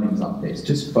or earnings updates,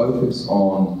 just focus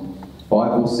on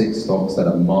 5 or 6 stocks that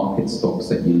are market stocks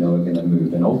that you know are going to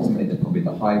move. And ultimately, they're probably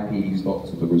the high PE stocks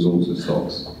or the resources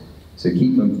stocks. So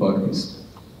keep them focused.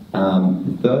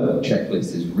 The third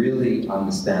checklist is really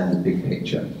understand the big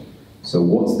picture. So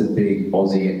what's the big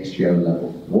Aussie XGO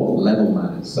level? What level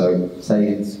matters? So say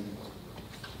it's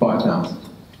 5,000.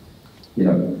 You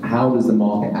know, how does the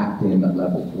market act in that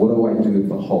level? What do I do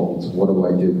if it holds? What do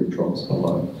I do if it drops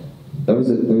below? those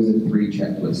are three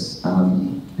checklists.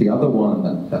 The other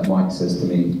one that Mike says to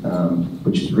me,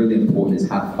 which is really important, is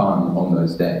have fun on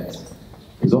those days.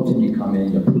 Because often you come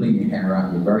in, you're pulling your hair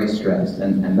out, you're very stressed,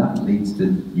 and that leads to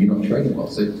you not trading well.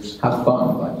 So have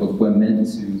fun. Like, look, we're meant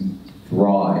to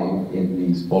thrive in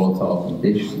these volatile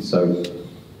conditions. So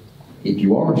if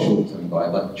you are a short-term guy,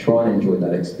 like, try and enjoy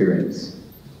that experience.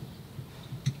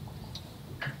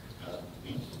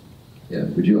 Yeah,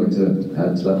 would you like to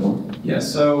add to that one? Yeah,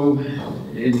 so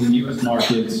in the US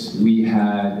markets, we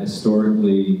had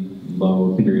historically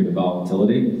low period of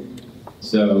volatility.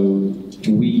 So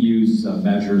we use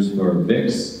measures for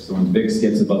VIX. So when VIX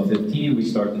gets above 15, we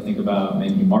start to think about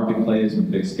making market plays. When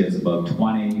VIX gets above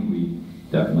 20, we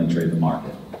definitely trade the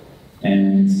market.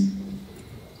 And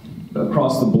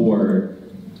across the board,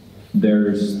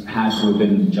 there's had to have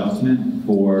been an adjustment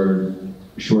for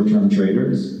short-term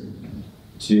traders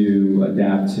to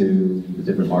adapt to the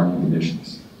different market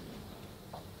conditions.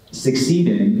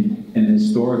 Succeeding in a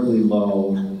historically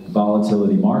low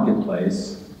volatility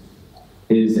marketplace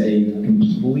is a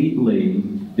completely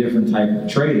different type of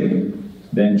trading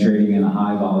than trading in a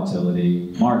high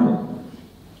volatility market.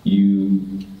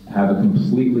 You have a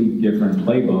completely different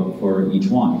playbook for each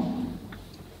one.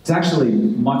 It's actually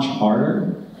much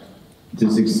harder to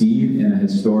succeed in a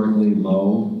historically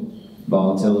low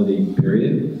volatility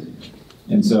period.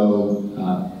 And so,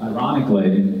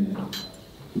 ironically,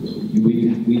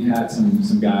 we've had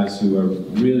some guys who are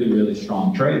really, really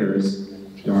strong traders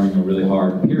during a really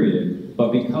hard period,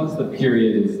 but because the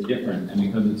period is different and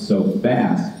because it's so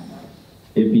fast,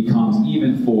 it becomes,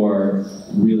 even for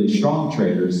really strong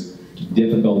traders,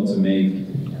 difficult to make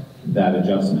that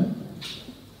adjustment.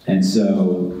 And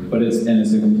so,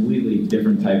 it's a completely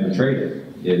different type of trading.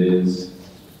 It is,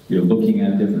 you're looking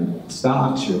at different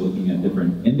stocks, you're looking at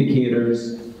different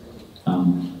indicators.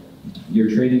 You're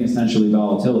trading essentially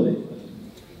volatility.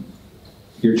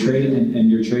 You're trading, and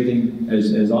you're trading,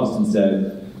 as Austin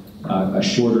said, a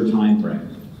shorter time frame,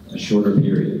 a shorter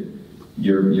period.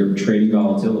 You're trading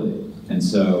volatility. And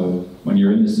so when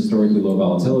you're in this historically low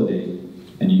volatility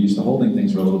and you're used to holding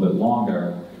things for a little bit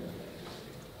longer,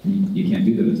 you can't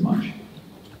do that as much.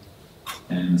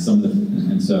 And so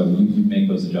you make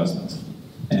those adjustments.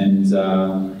 And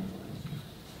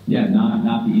yeah,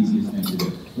 not the easiest thing to do.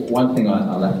 One thing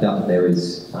I left out there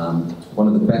is one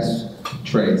of the best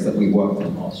trades that we worked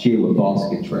on last year were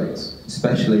basket trades,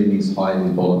 especially in these highly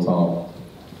volatile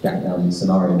gap down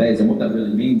scenario days. And what that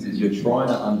really means is you're trying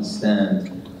to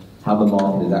understand how the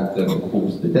market is acting over the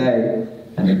course of the day,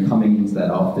 and then coming into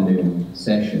that afternoon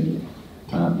session,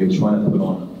 you're trying to put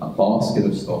on a basket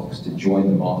of stocks to join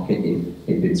the market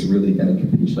if it's really going to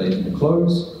capitulate in the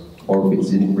close, or if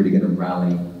it's really going to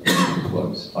rally into the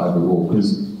close, either or.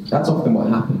 Because that's often what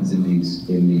happens in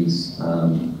these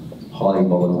highly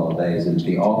volatile days. Is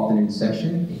the afternoon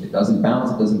session, if it doesn't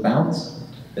bounce, it doesn't bounce,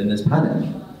 then there's panic,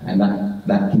 and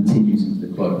that continues into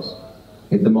the close.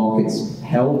 If the market's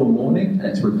held all morning and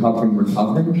it's recovering, then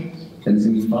there's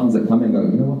going to be funds that come and go,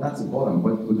 you know what, that's the bottom,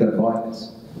 we've got to buy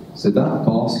this. So that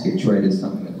basket trade is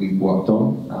something that we've worked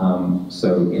on.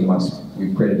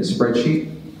 We've created a spreadsheet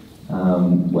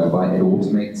whereby it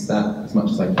automates that as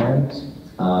much as I can.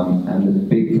 And the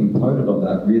big component of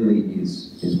that really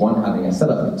is one, having a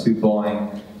setup, and two,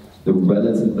 buying the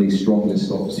relatively strongest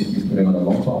stocks if you're putting on a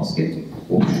long basket,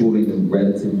 or shorting the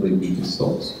relatively weakest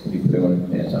stocks if you're putting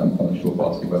on a short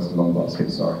basket versus a long basket,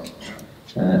 sorry.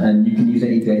 And you can use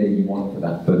any data you want for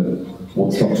that, but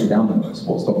what stocks are down the most,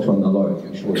 what stocks are on the low if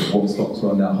you're short, what stocks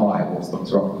are on their high, what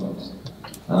stocks are up the most.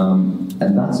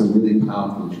 And that's a really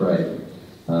powerful trade,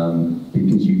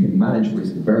 because you can manage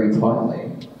risk very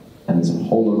tightly, and there's a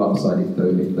whole lot of upside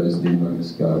if those new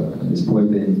moves go. And there's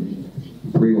probably been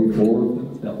 3 or 4 of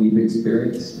them that we've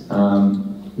experienced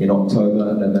in October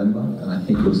and November, and I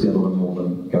think we'll see a lot more of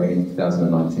them going into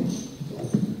 2019.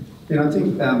 Yeah, I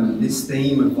think this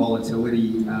theme of volatility,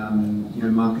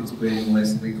 markets being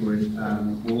less liquid,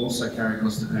 will also carry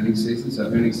across to earnings season. So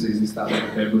earnings season starts in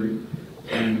February,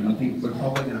 and I think we're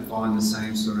probably going to find the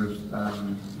same sort of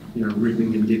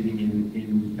ripping and dipping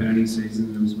in earnings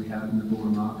season as we have in the broader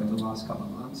market the last couple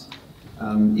of months.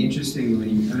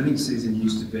 Interestingly, earnings season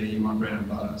used to be my bread and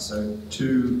butter. So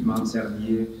 2 months out of the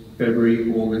year,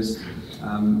 February, August,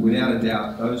 without a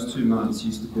doubt, those 2 months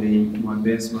used to be my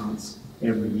best months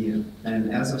every year.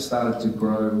 And as I've started to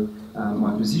grow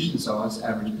my position size,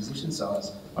 average position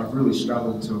size, I've really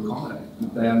struggled to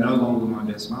accommodate. They are no longer my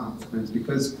best months. And it's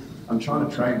because I'm trying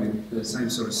to trade with the same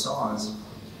sort of size,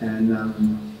 and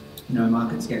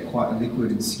markets get quite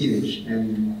liquid and skittish,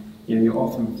 and you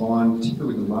often find,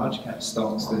 particularly with the large cap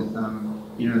stocks, that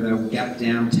they'll gap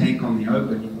down, tank on the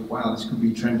open. You think, wow, this could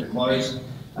be trend to close.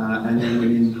 And then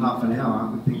within half an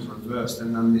hour, things reversed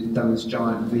and then done this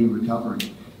giant V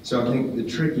recovery. So I think the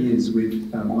trick is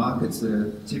with markets that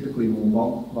are typically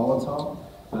more volatile,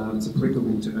 it's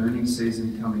applicable to earnings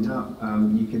season coming up.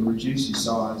 You can reduce your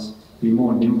size, be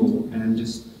more nimble, and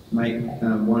just make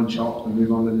one chop and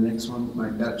move on to the next one,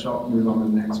 make that chop, move on to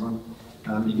the next one.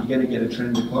 If you're going to get a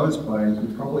trend to close play,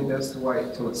 it's probably best to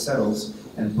wait till it settles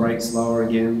and breaks lower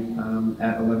again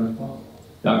at 11 o'clock.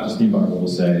 Dr. Steenbarger will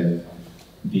say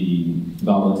the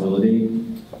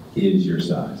volatility is your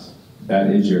size.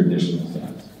 That is your additional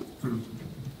size.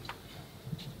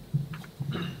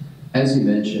 As you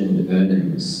mentioned,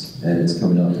 earnings, and it's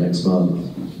coming up next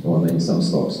month. Well, I mean, some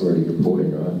stocks are already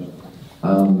reporting, right?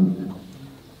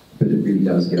 But it really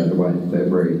does get underway in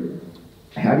February.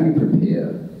 How do you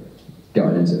prepare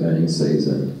going into earnings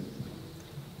season?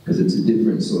 Because it's a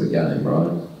different sort of game,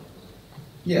 right?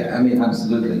 Yeah, I mean,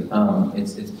 absolutely.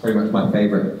 It's pretty much my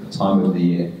favorite time of the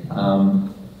year.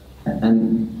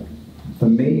 And for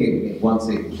me, once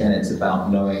again, it's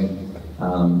about knowing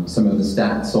some of the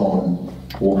stats on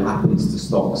what happens to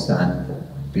stocks that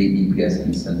beat EPS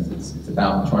consensus. It's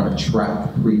about trying to track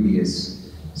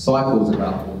previous cycles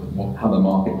about how the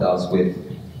market does with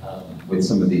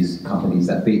some of these companies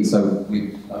that beat. So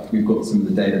we've got some of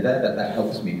the data there that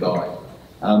helps me guide.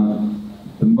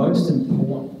 The most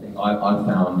important thing I've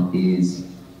found is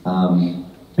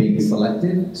being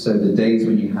selective. So the days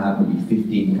when you have maybe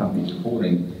 15 companies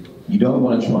reporting, you don't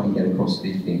want to try and get across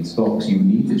 15 stocks. You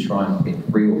need to try and pick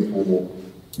 3 or 4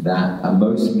 that are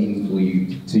most meaningful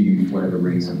to you for whatever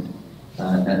reason,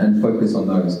 and focus on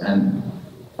those. And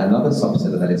another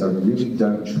subset of that is I really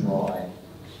don't try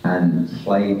and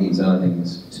play these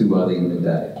earnings too early in the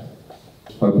day,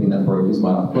 hoping that brokers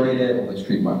might upgrade it or the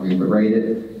street might re-rate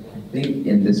it. I think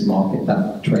in this market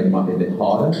that trade might be a bit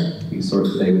harder. We saw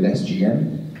it today with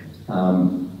SGM,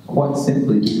 quite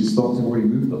simply because stocks have already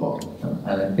moved a lot,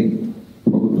 and I think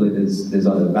probably there's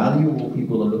either value or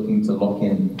people are looking to lock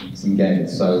in some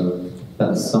gains. So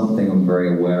that's something I'm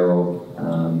very aware of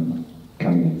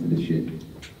coming into this year.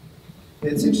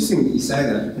 It's interesting that you say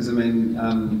that because, I mean,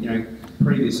 you know,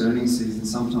 previous earnings season,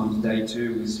 sometimes day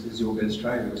 2 was your best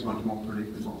trade. It was much more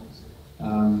predictable.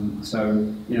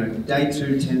 So, you know, day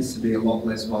 2 tends to be a lot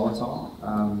less volatile.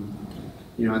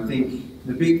 You know, I think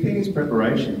the big thing is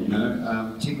preparation, you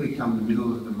know, particularly come the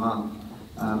middle of the month.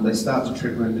 They start to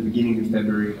trickle in the beginning of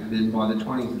February, and then by the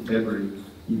 20th of February,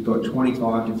 you've got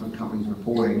 25 different companies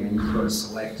reporting, and you've got to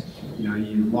select. You know,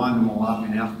 you line them all up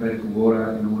in alphabetical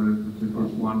order in order to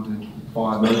put 1 to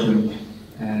 5 open.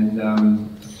 And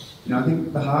you know, I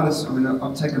think the hardest. I mean,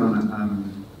 I've taken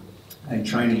on a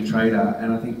trainee trader,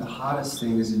 and I think the hardest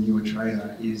thing as a newer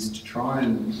trader is to try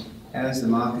and, as the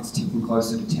market's ticking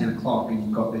closer to 10 o'clock, and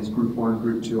you've got these Group 1,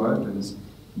 Group 2 opens.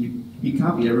 You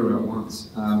can't be everywhere at once.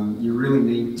 You really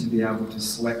need to be able to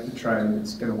select the trade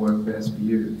that's going to work best for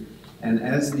you. And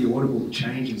as the order book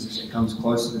changes, as it comes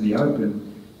closer to the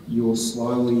open, you're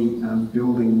slowly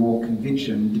building more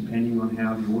conviction depending on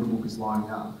how the order book is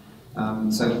lining up.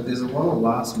 So there's a lot of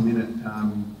last minute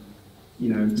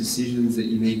you know, decisions that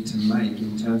you need to make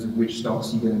in terms of which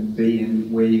stocks you're going to be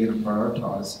in, where you're going to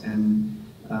prioritise. And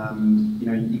you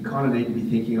know, you kind of need to be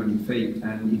thinking on your feet.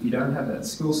 And if you don't have that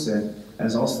skill set,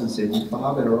 as Austin said, you're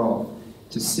far better off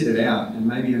to sit it out and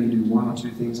maybe only do 1 or 2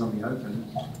 things on the open.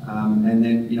 And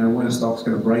then, you know, when a stock's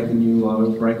going to break a new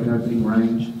low, break an opening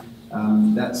range,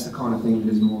 that's the kind of thing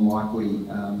that is more likely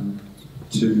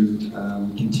to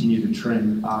continue to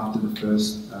trend after the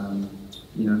first,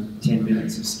 you know, 10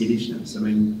 minutes of skittishness. I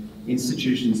mean,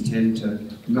 institutions tend to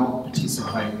not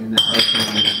participate in that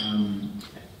opening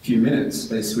few minutes.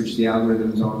 They switch the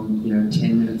algorithms on, you know,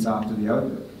 10 minutes after the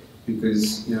open,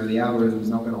 because, you know, the algorithm is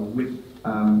not going to whip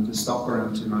the stock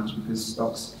around too much, because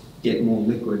stocks get more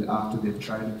liquid after they've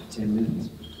traded for 10 minutes.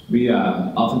 We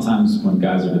oftentimes, when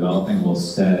guys are developing, will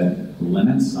set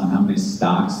limits on how many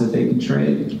stocks that they can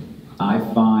trade. I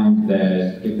find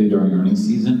that if they're during earnings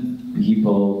season,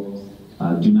 people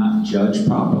do not judge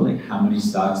properly how many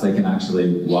stocks they can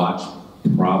actually watch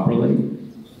properly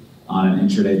on an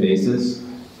intraday basis.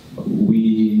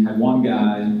 We had one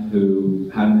guy who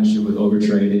had an issue with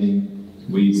overtrading.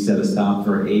 We set a stop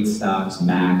for 8 stocks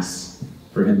max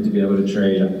for him to be able to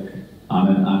trade on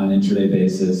an intraday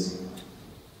basis.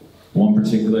 One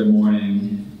particular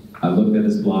morning, I looked at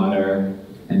his blotter,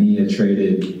 and he had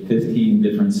traded 15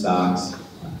 different stocks,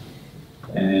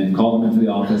 and called him into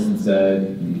the office and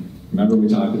said, remember we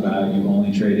talked about you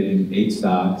only trading 8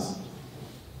 stocks.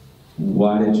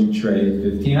 Why did you trade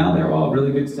 15? Oh, they were all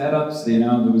really good setups. You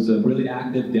know, it was a really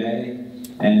active day,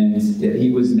 and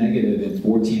he was negative in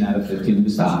 14 out of 15 of the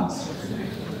stocks.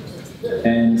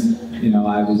 And, you know,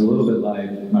 I was a little bit like,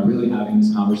 am I really having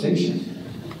this conversation?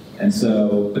 And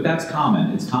so, but that's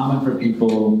common. It's common for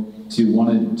people to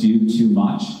want to do too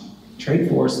much. Trade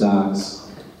 4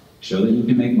 stocks, show that you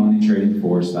can make money trading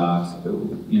 4 stocks.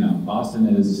 You know, Austin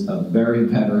is a very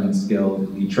veteran, skilled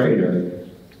elite trader.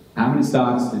 How many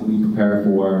stocks did we prepare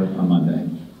for on Monday?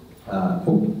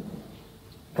 4.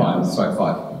 5. Sorry,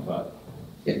 5. 5.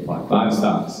 Yeah, 5. 5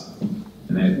 stocks.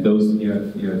 And then those, you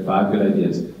have 5 good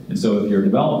ideas. And so if you're a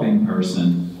developing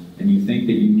person and you think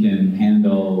that you can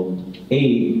handle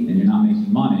 8 and you're not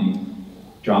making money,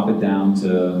 drop it down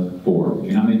to 4. If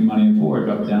you're not making money at 4,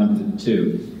 drop it down to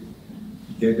 2.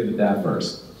 Get good at that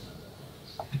first.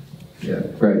 Yeah,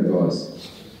 great advice.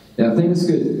 Now, I think this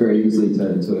could very easily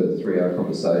turn into a 3-hour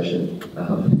conversation.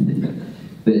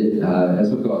 But as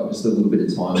we've got just a little bit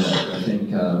of time left, I think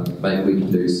maybe we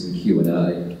can do some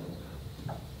Q&A.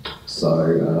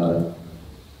 So,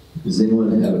 does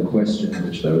anyone have a question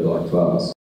which they would like to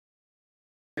ask?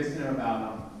 Curious to know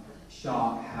about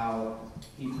Shark, how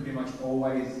he pretty much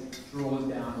always draws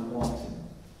down the want,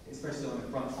 especially on the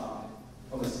front side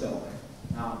of a stock.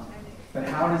 But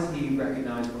how does he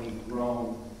recognize when he's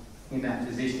wrong in that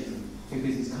position?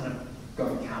 Because he's kind of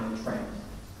going counter trend.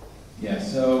 Yeah,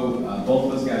 so both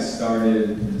of those guys started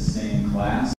in the same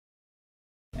class,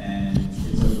 and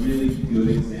it's a really good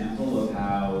example of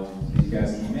how these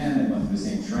guys came in, they went through the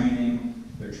same training,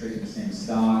 they're trading the same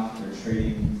stock, they're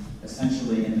trading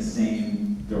essentially in the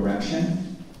same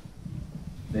direction.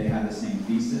 They have the same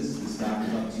thesis, the stock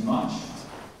is up too much.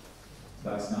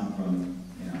 Stock's gone from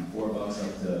 $4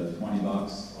 up to $20,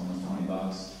 almost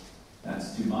 $20.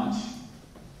 That's too much.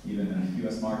 Even in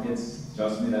US markets,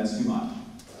 trust me, that's too much.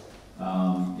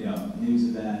 News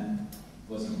event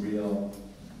wasn't real,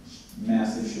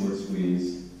 massive short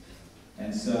squeeze.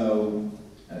 And so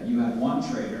you have one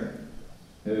trader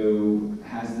who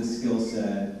has the skill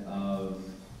set of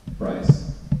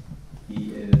price.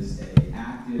 He is an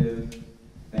active,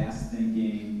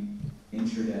 fast-thinking,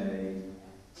 intraday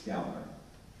scalper.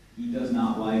 He does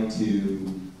not like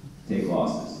to take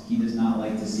losses. He does not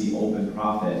like to see open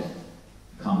profit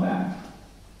come back.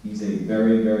 He's a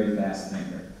very, very fast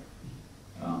thinker.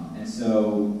 And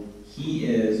so he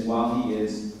is, while he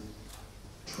is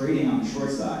trading on the short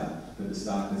side for the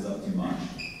stock that's up too much,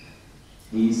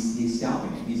 he's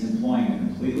scalping it. He's employing a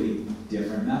completely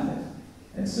different method.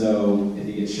 And so if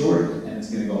he gets short and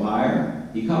it's going to go higher,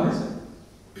 he covers it.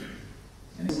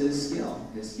 And it's his skill.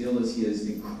 His skill is he has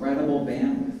incredible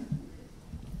bandwidth.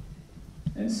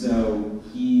 And so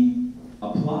he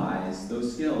applies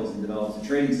those skills and develops a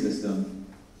trading system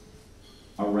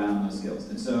around those skills.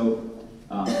 And so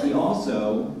he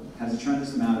also has a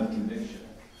tremendous amount of conviction.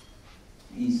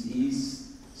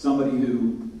 He's somebody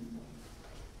who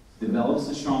develops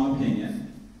a strong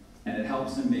opinion, and it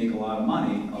helps him make a lot of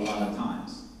money a lot of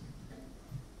times.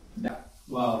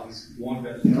 Well, he's warned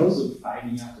about the perils of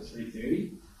fading after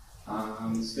 3:30,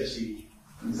 especially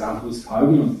examples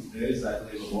Kogan on Thursday, I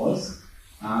believe it was.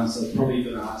 So probably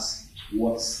going to ask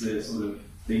what's the sort of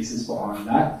thesis behind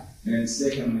that. And then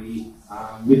secondly,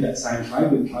 with that same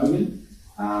trade with Kogan,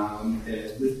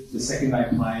 the second day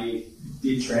play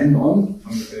did trend on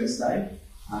from the first day.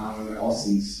 And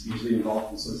Austin's usually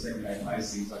involved in sort of second day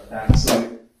plays, things like that.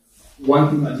 So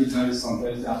one thing I did notice on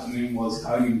Thursday afternoon was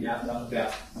Kogan gapped up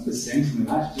about 1% from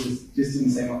the match. Just didn't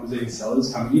seem like there was any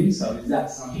sellers coming in. So is that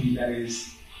something that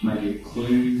is maybe a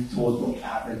clue towards what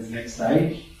happens the next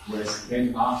day? Whereas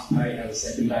then after play, the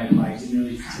second day play didn't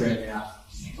really turn out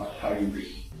like Kogan did.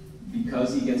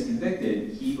 Because he gets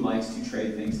convicted, he likes to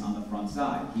trade things on the front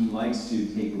side. He likes to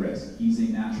take risk. He's a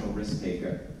natural risk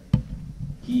taker.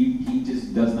 He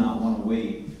just does not want to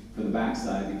wait for the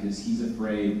backside because he's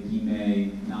afraid he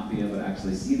may not be able to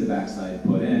actually see the backside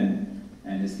put in,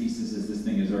 and his thesis is this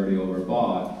thing is already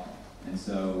overbought, and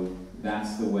so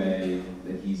that's the way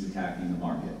that he's attacking the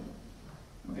market.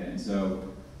 Okay, and so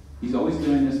he's always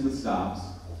doing this with stops,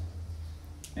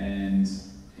 and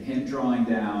him drawing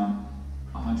down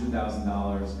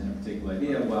 $100,000 in a particular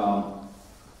idea, well,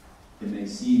 it may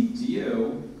seem to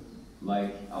you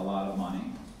like a lot of money.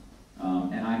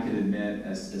 And I could admit,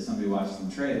 as somebody who watches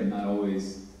him trade, I'm not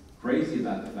always crazy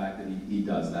about the fact that he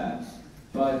does that.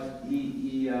 But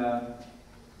he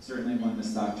certainly when the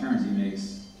stock turns, he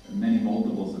makes many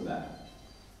multiples of that.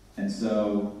 And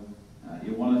so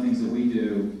one of the things that we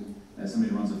do as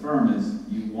somebody who runs a firm is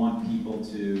you want people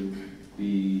to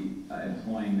be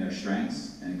employing their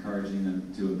strengths and encouraging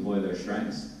them to employ their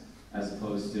strengths, as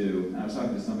opposed to, and I was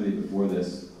talking to somebody before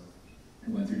this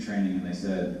who went through training and they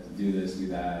said, do this, do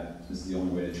that, this is the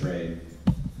only way to trade.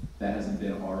 That hasn't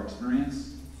been our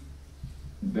experience.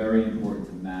 Very important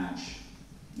to match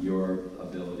your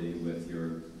ability with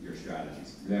your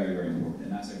strategies. Very, very important.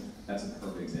 And that's a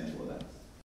perfect example of that.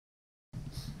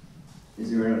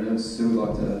 Is there anyone else who would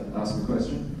like to ask a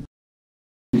question?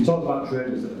 You talked about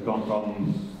traders that have gone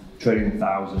from trading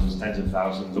thousands, tens of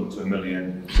thousands, up to 1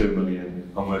 million, 2 million,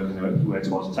 and working their way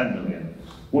towards 10 million.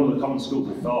 One of the common schools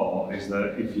of thought is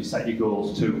that if you set your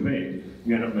goals too big,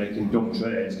 you end up making dumb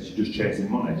trades because you're just chasing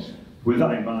money. With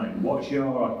that in mind, what's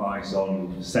your advice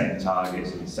on setting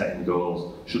targets and setting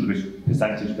goals? Should there be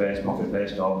percentage-based,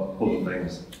 profit-based, or other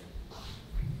things?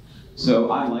 So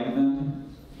I like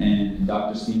them, and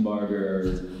Dr.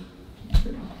 Steenbarger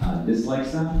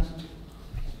dislikes them.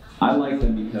 I like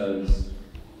them because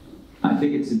I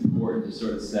think it's important to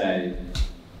sort of say,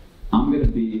 I'm going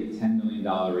to be a $10 million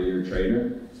a year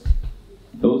trader.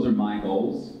 Those are my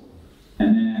goals.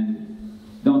 And then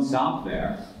don't stop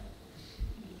there.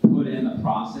 Put in a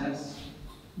process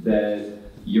that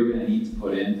you're going to need to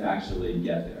put in to actually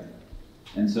get there.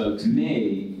 And so to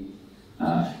me,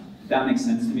 that makes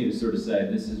sense to me to sort of say,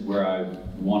 this is where I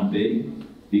want to be,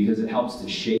 because it helps to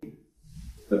shape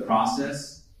the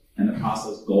process and the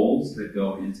process goals that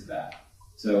go into that.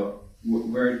 So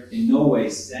we're in no way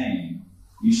saying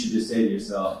you should just say to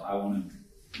yourself, I want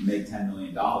to make $10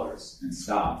 million and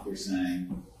stop. We're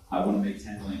saying, I want to make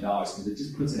 $10 million because it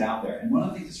just puts it out there. And one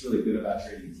of the things that's really good about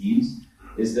trading teams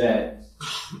is that,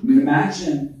 I mean,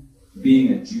 imagine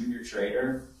being a junior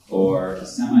trader or a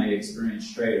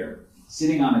semi-experienced trader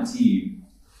sitting on a team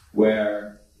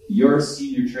where your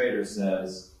senior trader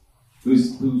says,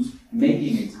 who's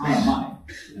making a ton of money,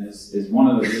 and is one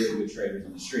of the really good traders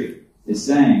on the street, is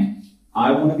saying,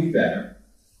 I want to be better,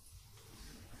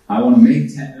 I want to make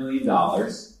 $10 million,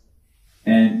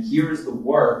 and here is the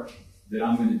work that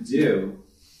I'm going to do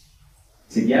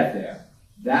to get there.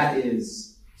 That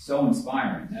is so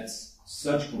inspiring. That's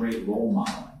such great role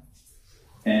modeling.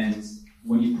 And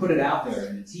when you put it out there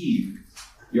in a team,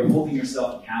 you're holding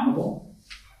yourself accountable.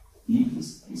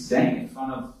 He's saying in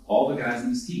front of all the guys in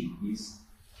his team.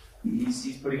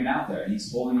 He's putting it out there, and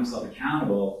he's holding himself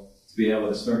accountable to be able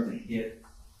to start to hit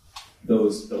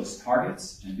those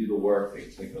targets and do the work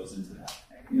that goes into that.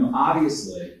 You know,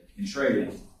 obviously, in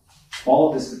trading, all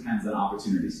of this depends on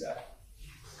opportunity set.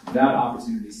 Without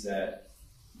opportunity set,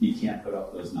 you can't put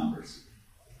up those numbers.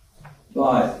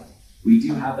 But we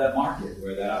do have that market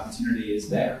where that opportunity is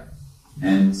there.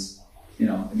 And, you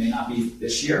know, it may not be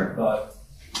this year, but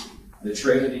the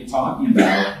trader that you're talking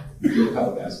about, you have a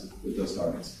couple guys with those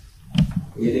targets.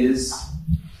 It is,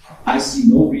 I see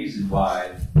no reason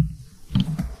why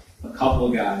a couple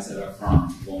of guys at our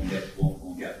firm won't get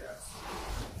there.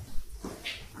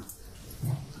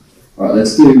 All right,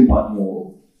 let's do one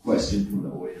more question from the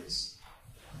audience.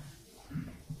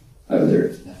 Over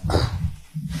there.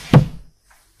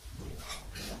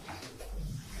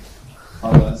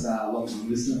 Hi guys, long-time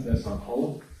listener, first-time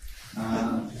caller.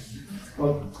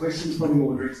 Well, question's probably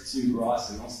more directed to Bryce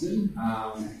and Austin.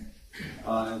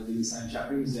 In the same chat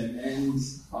rooms, and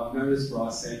I've noticed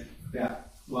Bryce said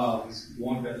he's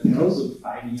warned about the perils of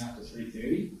fading after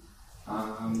 3:30,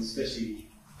 especially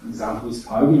example was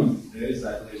Kogan on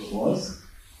Thursday, I believe it was.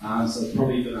 So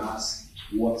probably going to ask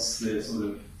what's the sort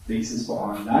of thesis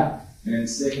behind that. And then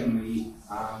secondly,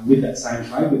 with that same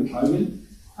trade with Kogan,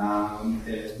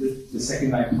 the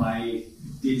second day play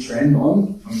did trend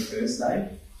on from the first day.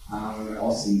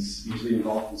 Austin's usually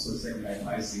involved in sort of second day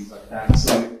plays, things like that.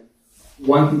 So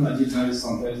one thing I did notice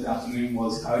on Thursday afternoon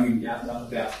was Kogan gapped up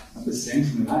about 1%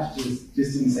 from the match. Just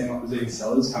didn't seem like there was any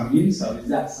sellers coming in. So is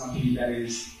that something that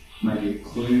is maybe a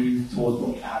clue towards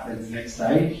what happened the next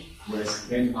day? Whereas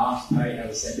then after play, how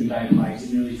the second day play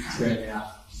didn't really turn out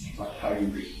like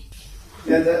Kogan did.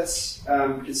 Yeah, that's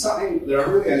it's something that I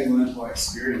really only learned by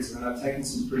experience. I mean, I've taken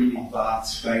some pretty big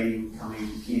baths fading coming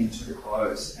into the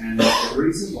close, and the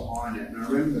reason behind it, and I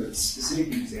remember a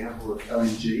specific example of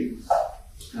LNG.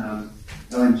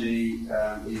 LNG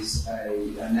is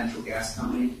a natural gas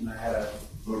company, and they had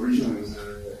originally it was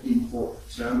an import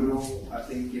terminal, I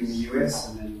think, in the US,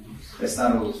 and then they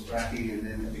started with fracking, and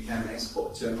then it became an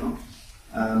export terminal.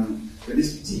 But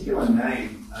this particular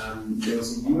name, there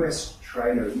was a US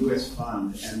trader, a US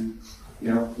fund, and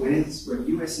you know when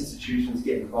US institutions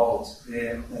get involved,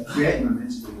 they create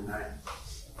momentum in the name.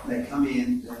 They come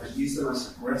in, they use the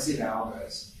most aggressive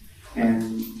algos,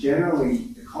 and generally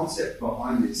the concept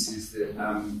behind this is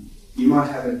that you might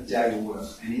have a day order,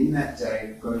 and in that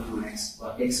day go to an X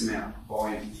amount of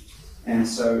volume. And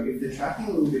so if they're tracking a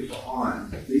little bit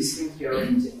behind, these things go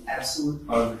into absolute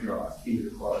overdrive into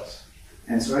the close.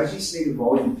 And so as you see the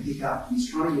volume pick up, he's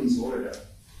trying to get his order done.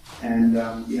 And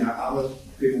other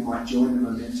people might join the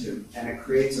momentum, and it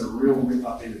creates a real rip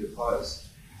up into the close.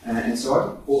 And so I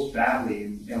got caught badly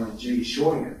in LNG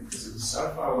shorting it because it was so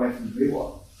far away from the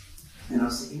VWAP. And I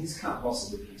was thinking, this can't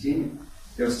possibly continue.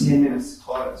 There was 10 minutes to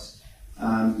close.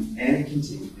 And it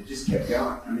continued. It just kept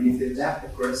going. I mean, if they're that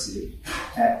aggressive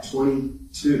at 20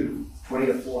 to 4 in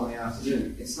the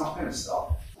afternoon, it's not going to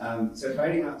stop. So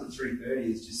trading up to 3:30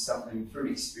 is just something from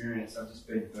experience. I've just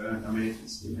been burnt. I mean, if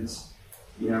it's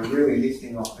really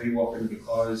lifting off VWAP and be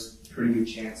closed, pretty good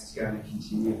chance it's going to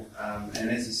continue. And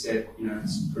as you said,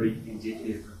 it's pretty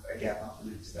indicative of a gap up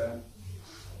the next day.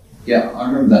 Yeah, I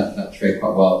remember that trade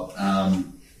quite well.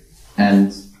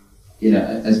 And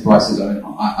as Bryce says,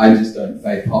 I just don't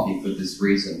fade partly for this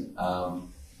reason.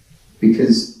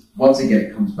 Because once again,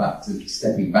 it comes back to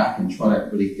stepping back and trying to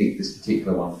really think this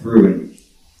particular one through.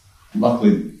 And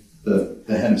luckily, the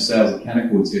head of sales at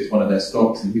Canaccord said it's one of their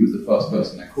stocks, and he was the first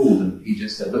person I called, and he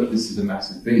just said, look, this is a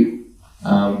massive beat.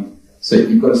 So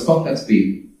you've got a stock that's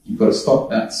been, you've got a stock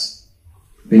that's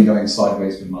been going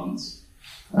sideways for months.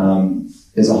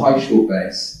 There's a high short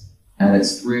base, and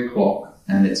it's 3 o'clock,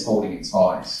 and it's holding its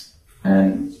highs,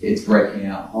 and it's breaking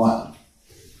out higher.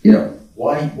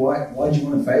 Why do you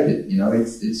want to fade it?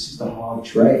 It's just a hard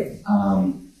trade.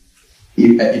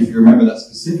 If you remember that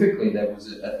specifically, there was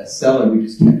a seller who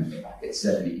just kept coming back at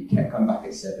 70. He kept coming back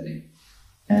at 70.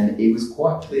 And it was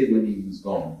quite clear when he was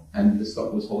gone, and the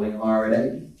stock was holding higher at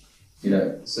 80.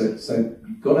 So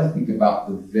you've got to think about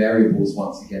the variables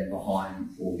once again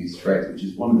behind all these trades, which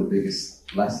is one of the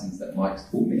biggest lessons that Mike's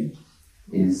taught me,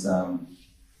 is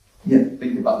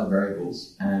think about the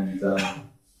variables. And the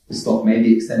stock may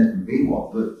be extended from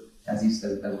VWAP, but as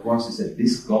Bryce has said,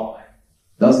 this guy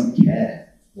doesn't care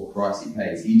what price he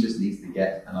pays. He just needs to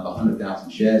get another 100,000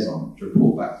 shares on to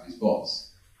report back to his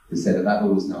boss to say that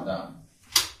order's now done.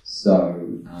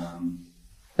 So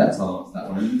that's how I answered that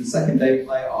one. And the second day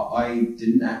play, I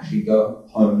didn't actually go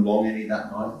home long any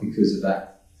that night because of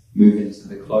that move into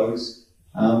the close.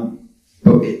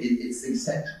 But it's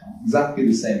exactly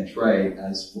the same trade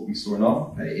as what we saw in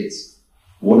Afterpay. It's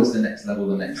what is the next level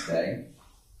the next day?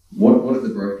 What are the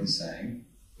brokers saying?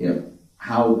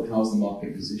 How's the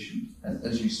market positioned? And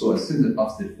as you saw, as soon as it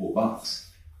busted $4,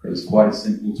 it was quite a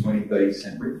simple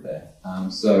 20-30% rip there.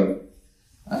 So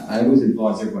I always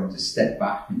advise everyone to step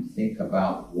back and think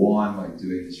about, why am I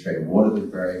doing this trade? What are the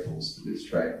variables for this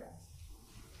trade?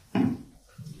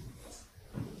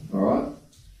 All right.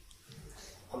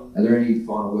 Are there any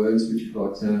final words which you'd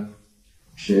like to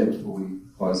share before we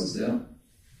close this out?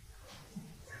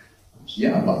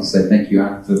 Yeah, I'd like to say thank you,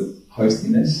 Aaron, for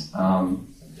hosting this.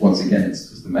 Once again, it's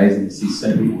just amazing to see so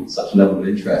many people with such a level of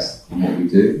interest in what we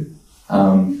do.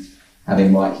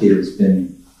 Having Mike here has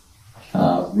been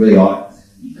really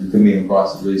eye-opening, and for me and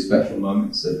Bryce a really special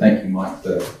moment. So thank you, Mike,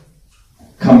 for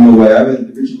coming all the way over.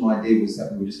 The original idea was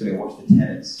that we were just going to watch the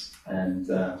tennis, and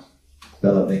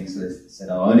Bella Binks said,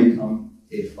 I'll only come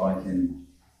if I can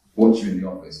watch you in the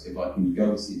office, if I can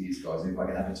go and see these guys, if I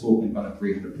can have a talk in front of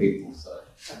 300 people.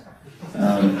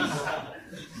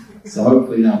 So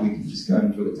hopefully now we can just go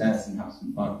and enjoy the tennis and have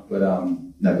some fun. But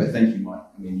thank you, Mike.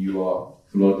 I mean, you are,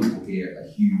 for a lot of people here, a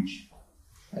huge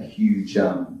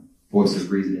voice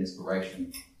of reason,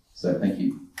 inspiration. So thank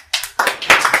you.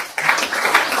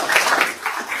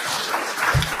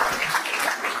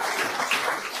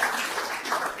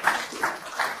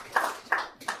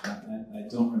 I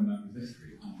don't remember the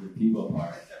 300 people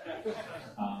part.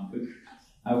 But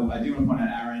I do want to point out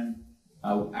Aaron.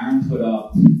 Aaron put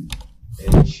up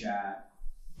a chat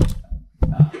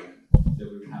that we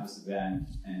were going to have this event,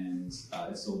 and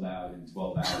it sold out in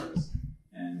 12 hours.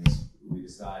 And we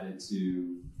decided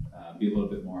to be a little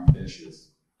bit more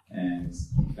ambitious, and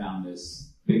we found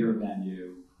this bigger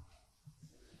venue,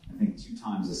 I think 2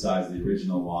 times the size of the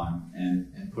original one,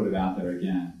 and put it out there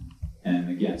again. And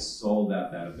again, sold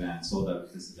out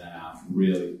this event out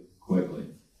really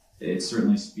quickly. It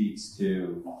certainly speaks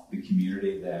to the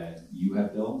community that you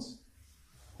have built.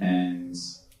 And,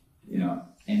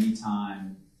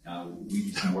 anytime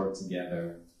we can work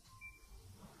together,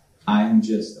 I'm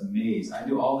just amazed. I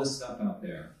do all this stuff out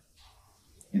there.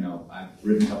 I've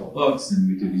written a couple books, and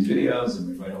we do these videos, and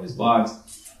we write all these blogs.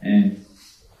 And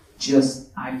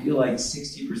I feel like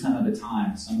 60% of the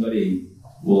time, somebody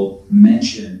will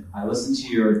mention, I listened to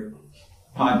your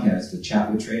podcast with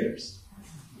Chat with Traders.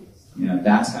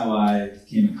 That's how I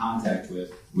came in contact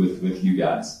with you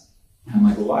guys. And I'm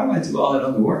like, well, why do I do all that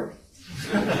other work?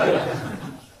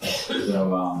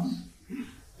 So,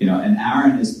 and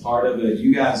Aaron is part of it.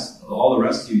 You guys, all the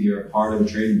rest of you here are part of the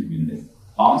trading community.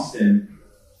 Austin,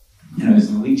 is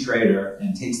an elite trader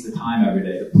and takes the time every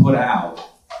day to put out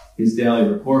his daily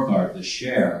report card to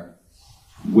share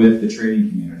with the trading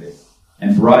community.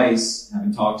 And Bryce,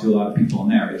 having talked to a lot of people in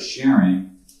there, is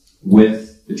sharing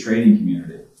with the trading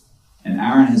community. And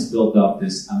Aaron has built up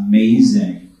this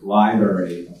amazing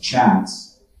library of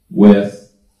chats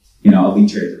with,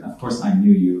 elite traders. Of course, I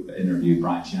knew you interviewed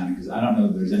Brian Shannon, because I don't know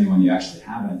if there's anyone you actually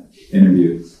haven't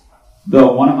interviewed.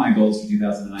 Though one of my goals for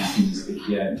 2019 is to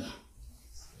get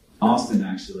Austin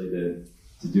actually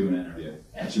to do an interview.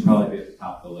 It should probably be at the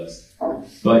top of the list.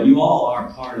 But you all are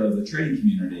part of the trading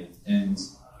community, and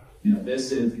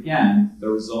this is, again, the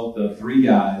result of 3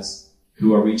 guys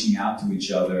who are reaching out to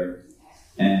each other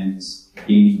and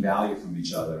gaining value from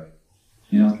each other.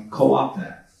 Co-opt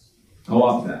that.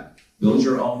 Co-opt that. Build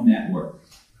your own network.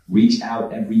 Reach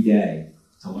out every day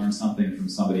to learn something from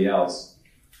somebody else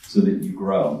so that you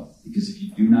grow. Because if you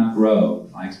do not grow,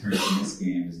 my experience in this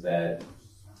game is that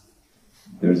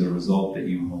there's a result that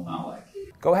you will not like.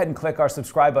 Go ahead and click our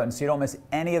subscribe button so you don't miss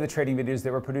any of the trading videos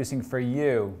that we're producing for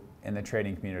you in the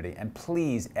trading community. And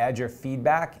please add your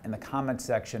feedback in the comment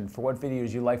section for what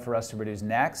videos you'd like for us to produce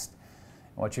next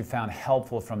and what you found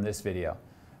helpful from this video.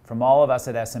 From all of us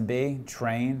at SMB,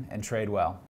 train and trade well.